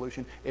opposed to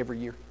evolution every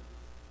year?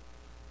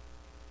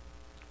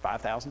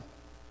 5,000?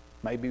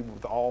 Maybe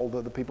with all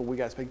the people we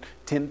got to speak.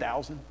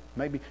 10,000?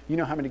 Maybe. You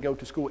know how many go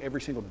to school every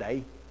single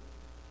day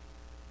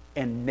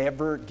and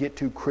never get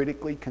to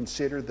critically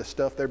consider the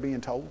stuff they're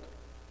being told?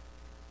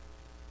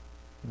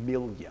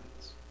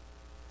 Millions.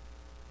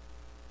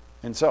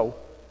 And so,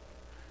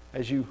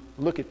 as you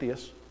look at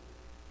this,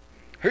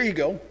 here you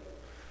go.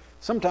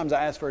 Sometimes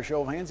I ask for a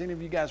show of hands. Any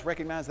of you guys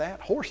recognize that?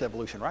 Horse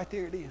evolution, right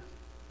there it is.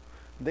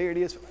 There it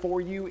is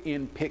for you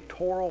in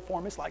pictorial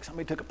form. It's like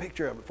somebody took a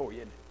picture of it for you,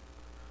 isn't it?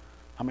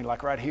 I mean,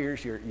 like right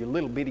here's your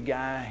little bitty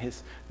guy.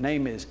 His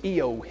name is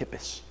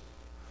Eohippus,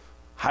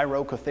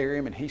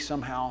 Hyracotherium, and he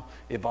somehow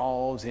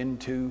evolves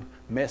into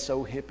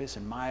Mesohippus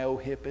and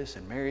Myohippus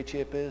and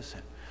Merychippus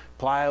and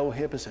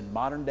Pliohippus and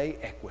modern day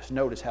Equus.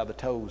 Notice how the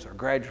toes are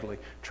gradually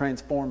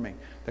transforming.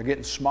 They're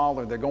getting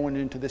smaller. They're going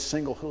into this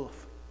single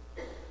hoof.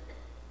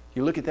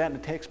 You look at that in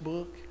the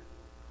textbook,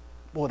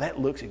 boy, that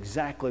looks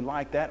exactly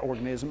like that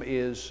organism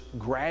is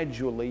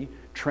gradually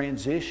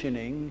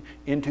transitioning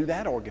into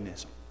that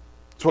organism.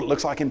 That's what it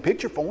looks like in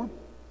picture form.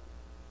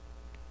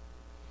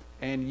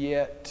 And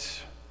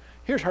yet,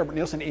 here's Herbert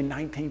Nielsen in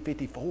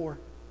 1954.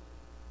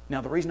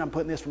 Now, the reason I'm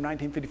putting this from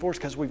 1954 is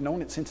because we've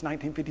known it since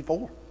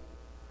 1954.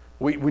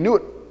 We knew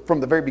it from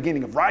the very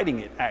beginning of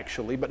writing it,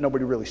 actually, but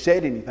nobody really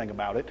said anything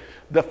about it.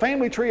 The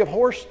family tree of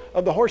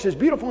the horse is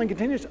beautiful and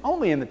continuous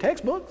only in the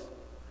textbooks.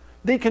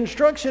 The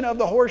construction of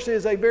the horse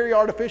is a very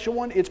artificial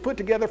one. It's put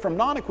together from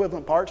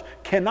non-equivalent parts,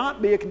 cannot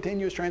be a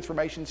continuous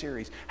transformation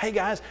series. Hey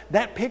guys,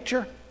 that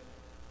picture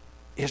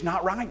is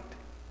not right.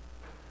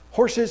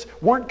 Horses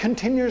weren't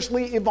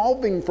continuously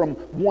evolving from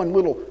one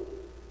little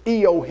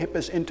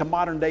Eohippus into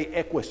modern day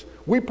Equus.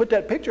 We put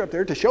that picture up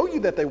there to show you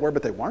that they were,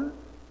 but they weren't.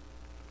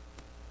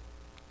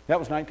 That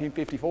was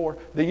 1954.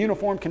 The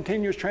uniform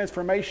continuous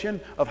transformation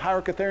of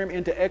Hyracotherium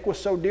into Equus,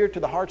 so dear to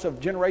the hearts of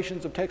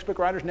generations of textbook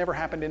writers, never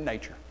happened in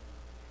nature.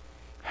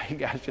 Hey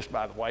guys, just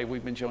by the way,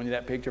 we've been showing you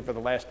that picture for the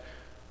last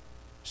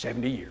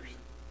 70 years.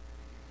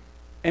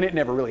 And it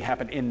never really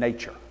happened in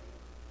nature.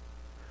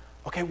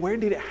 Okay, where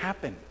did it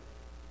happen?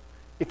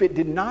 If it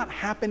did not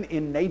happen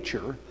in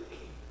nature,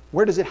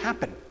 where does it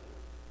happen?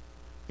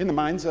 In the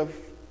minds of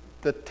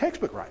the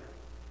textbook writer.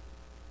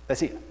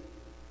 That's it.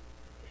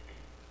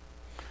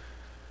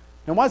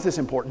 Now, why is this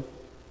important?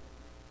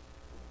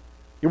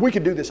 We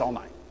could do this all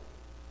night.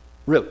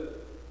 Really.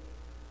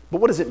 But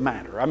what does it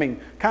matter? I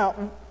mean,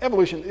 Kyle,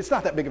 evolution, it's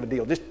not that big of a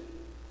deal. Just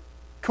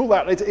cool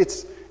out.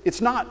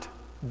 It's not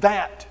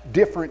that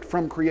different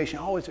from creation.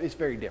 Oh, it's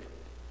very different.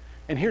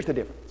 And here's the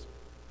difference.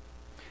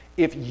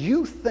 If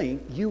you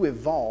think you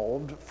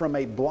evolved from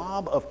a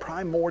blob of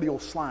primordial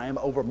slime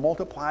over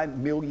multiplied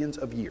millions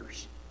of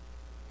years,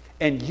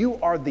 and you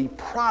are the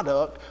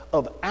product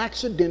of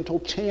accidental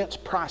chance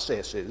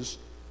processes,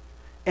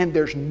 and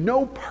there's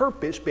no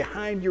purpose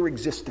behind your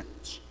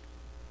existence,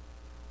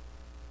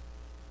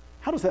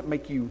 how does that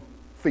make you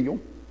feel?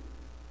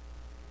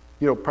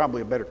 You know,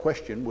 probably a better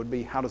question would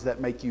be, how does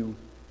that make you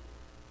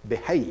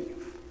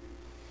behave?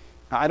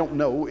 Now, I don't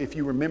know if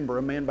you remember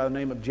a man by the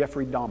name of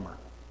Jeffrey Dahmer.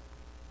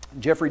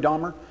 Jeffrey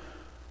Dahmer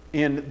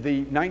in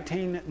the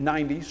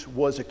 1990s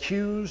was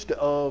accused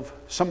of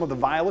some of the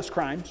vilest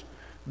crimes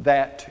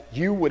that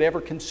you would ever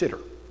consider.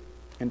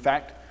 In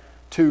fact,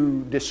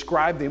 to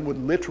describe them would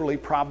literally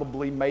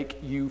probably make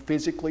you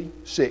physically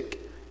sick,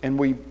 and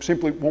we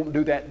simply won't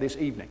do that this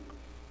evening.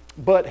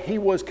 But he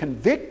was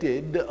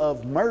convicted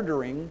of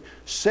murdering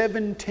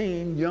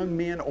 17 young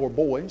men or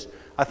boys.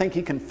 I think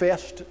he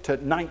confessed to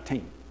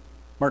 19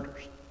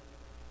 murders.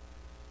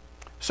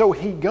 So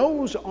he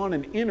goes on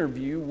an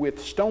interview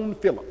with Stone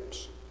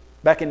Phillips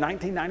back in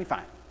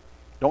 1995.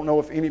 Don't know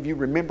if any of you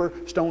remember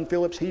Stone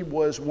Phillips. He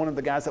was one of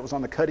the guys that was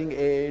on the cutting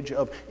edge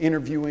of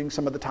interviewing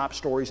some of the top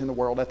stories in the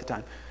world at the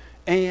time.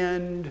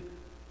 And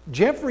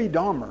Jeffrey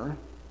Dahmer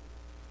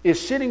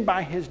is sitting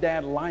by his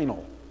dad,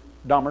 Lionel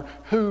Dahmer,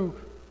 who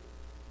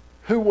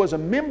was a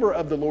member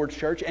of the Lord's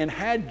church and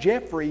had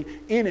Jeffrey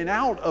in and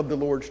out of the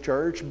Lord's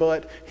church,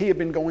 but he had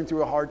been going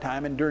through a hard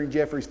time, and during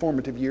Jeffrey's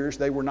formative years,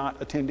 they were not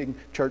attending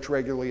church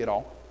regularly at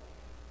all.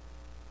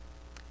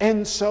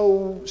 And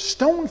so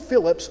Stone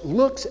Phillips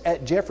looks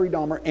at Jeffrey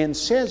Dahmer and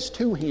says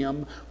to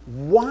him,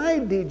 "Why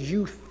did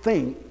you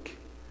think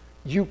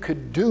you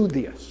could do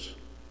this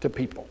to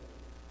people?"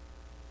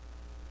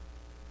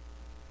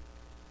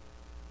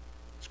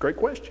 It's a great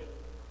question.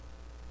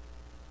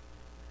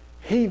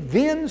 He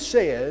then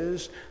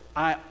says,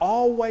 "I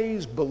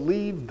always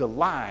believed the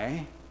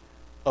lie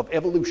of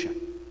evolution.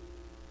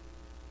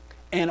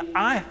 And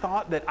I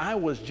thought that I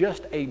was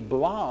just a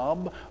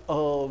blob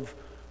of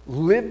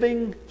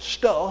living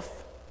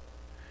stuff,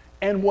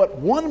 and what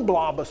one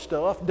blob of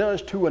stuff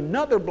does to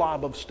another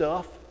blob of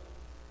stuff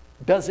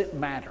doesn't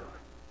matter."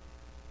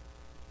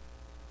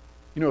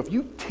 You know, if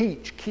you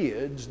teach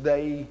kids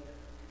they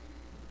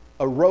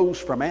arose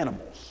from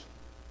animals,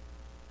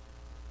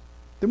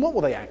 then what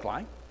will they act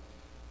like?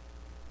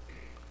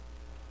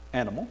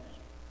 Animals.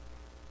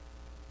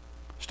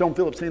 Stone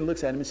Phillips then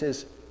looks at him and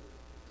says,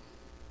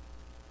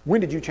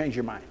 "When did you change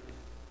your mind?"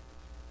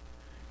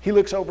 He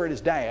looks over at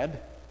his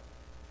dad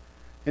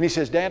and he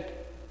says, "Dad,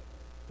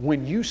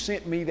 when you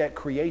sent me that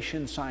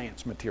creation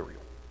science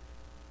material,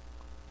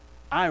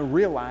 I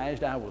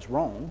realized I was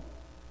wrong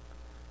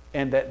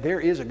and that there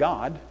is a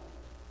God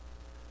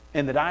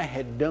and that I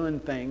had done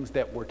things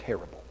that were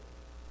terrible."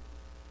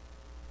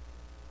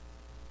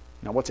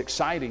 Now, what's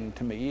exciting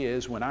to me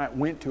is when I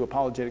went to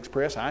Apologetics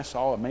Press, I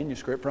saw a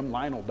manuscript from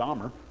Lionel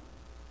Dahmer,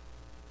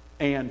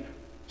 and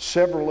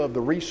several of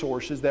the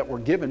resources that were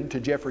given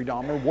to Jeffrey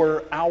Dahmer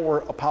were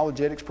our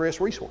Apologetics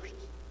Press resources.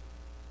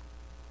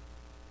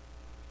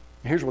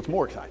 Here's what's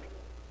more exciting.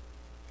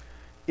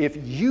 If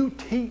you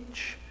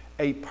teach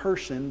a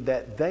person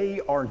that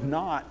they are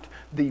not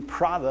the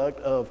product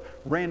of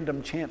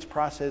random chance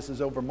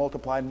processes over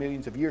multiplied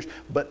millions of years,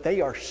 but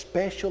they are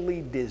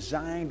specially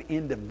designed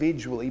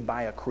individually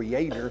by a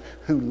creator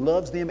who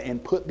loves them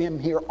and put them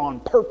here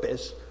on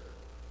purpose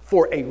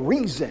for a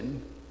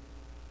reason,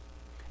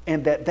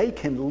 and that they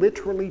can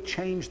literally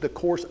change the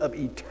course of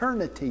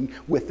eternity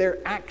with their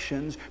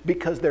actions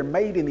because they're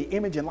made in the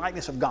image and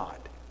likeness of God,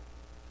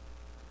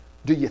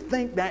 do you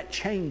think that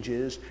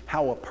changes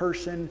how a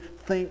person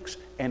thinks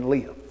and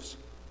lives?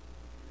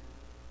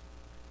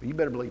 Well, you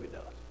better believe it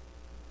does.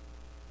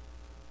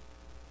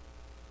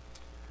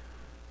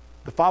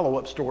 The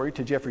follow-up story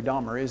to Jeffrey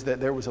Dahmer is that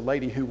there was a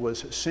lady who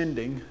was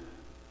sending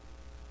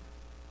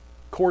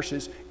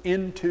courses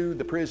into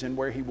the prison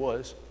where he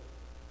was,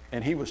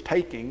 and he was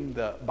taking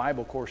the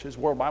Bible courses,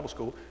 World Bible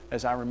School,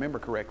 as I remember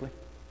correctly.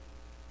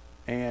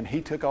 And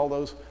he took all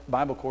those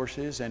Bible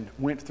courses and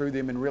went through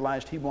them and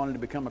realized he wanted to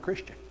become a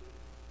Christian.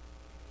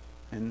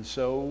 And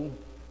so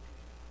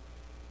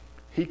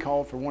he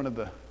called for one of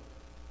the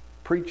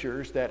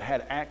preachers that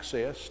had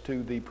access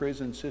to the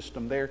prison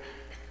system there.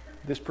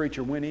 This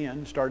preacher went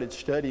in, started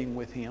studying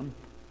with him,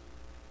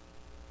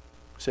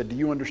 said, "Do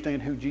you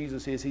understand who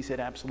Jesus is?" He said,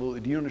 "Absolutely."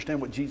 "Do you understand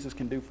what Jesus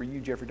can do for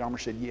you?" Jeffrey Dahmer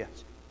said,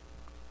 "Yes."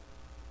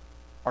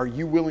 "Are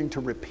you willing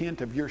to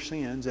repent of your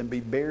sins and be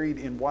buried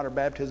in water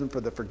baptism for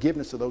the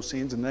forgiveness of those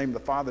sins in the name of the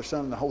Father,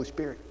 Son, and the Holy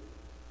Spirit?"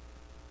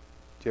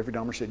 Jeffrey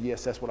Dahmer said,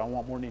 "Yes, that's what I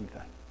want more than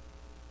anything."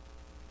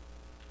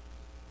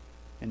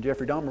 And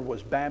Jeffrey Dahmer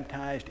was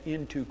baptized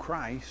into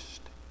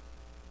Christ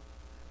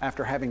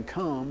after having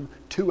come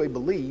to a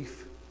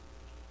belief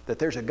that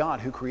there's a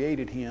God who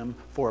created him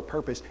for a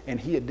purpose, and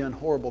he had done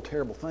horrible,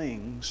 terrible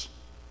things,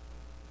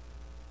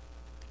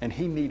 and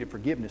he needed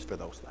forgiveness for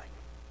those things.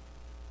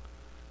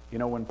 You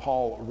know, when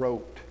Paul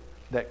wrote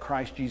that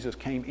Christ Jesus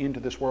came into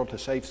this world to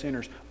save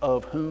sinners,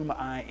 of whom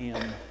I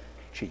am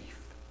chief.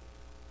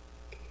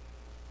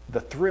 The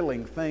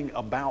thrilling thing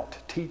about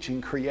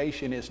teaching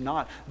creation is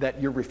not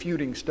that you're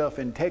refuting stuff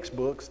in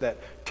textbooks that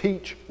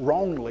teach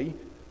wrongly.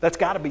 That's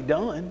got to be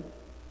done.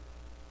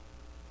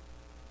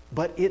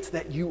 But it's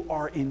that you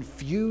are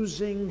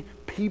infusing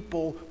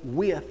people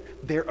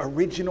with their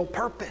original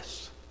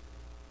purpose.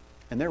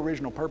 And their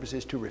original purpose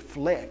is to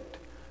reflect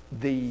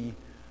the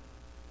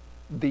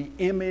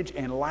image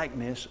and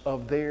likeness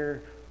of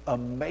their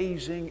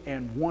amazing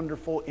and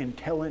wonderful,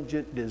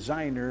 intelligent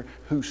designer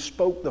who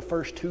spoke the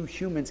first two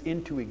humans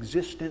into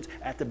existence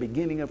at the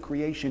beginning of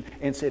creation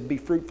and said, be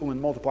fruitful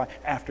and multiply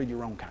after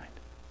your own kind.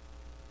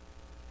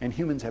 And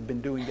humans have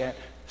been doing that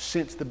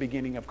since the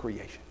beginning of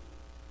creation.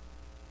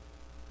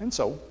 And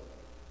so,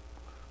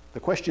 the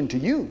question to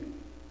you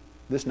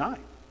this night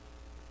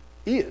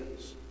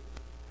is,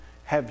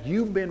 have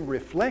you been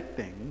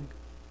reflecting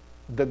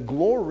the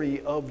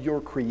glory of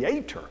your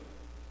Creator?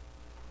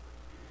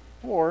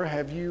 Or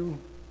have you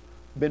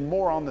been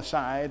more on the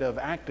side of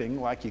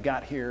acting like you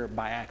got here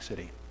by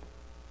accident?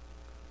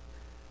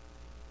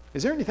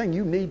 Is there anything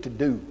you need to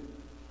do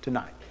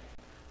tonight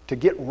to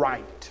get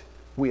right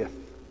with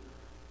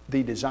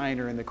the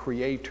designer and the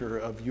creator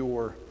of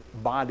your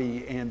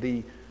body and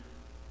the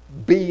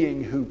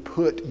being who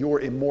put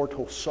your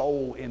immortal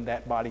soul in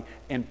that body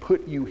and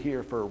put you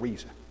here for a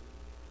reason?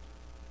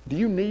 Do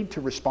you need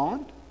to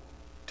respond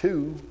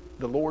to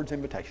the Lord's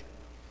invitation?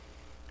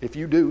 If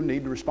you do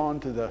need to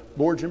respond to the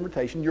Lord's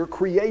invitation, your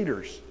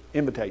Creator's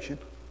invitation,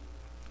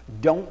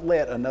 don't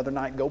let another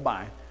night go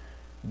by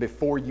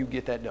before you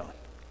get that done.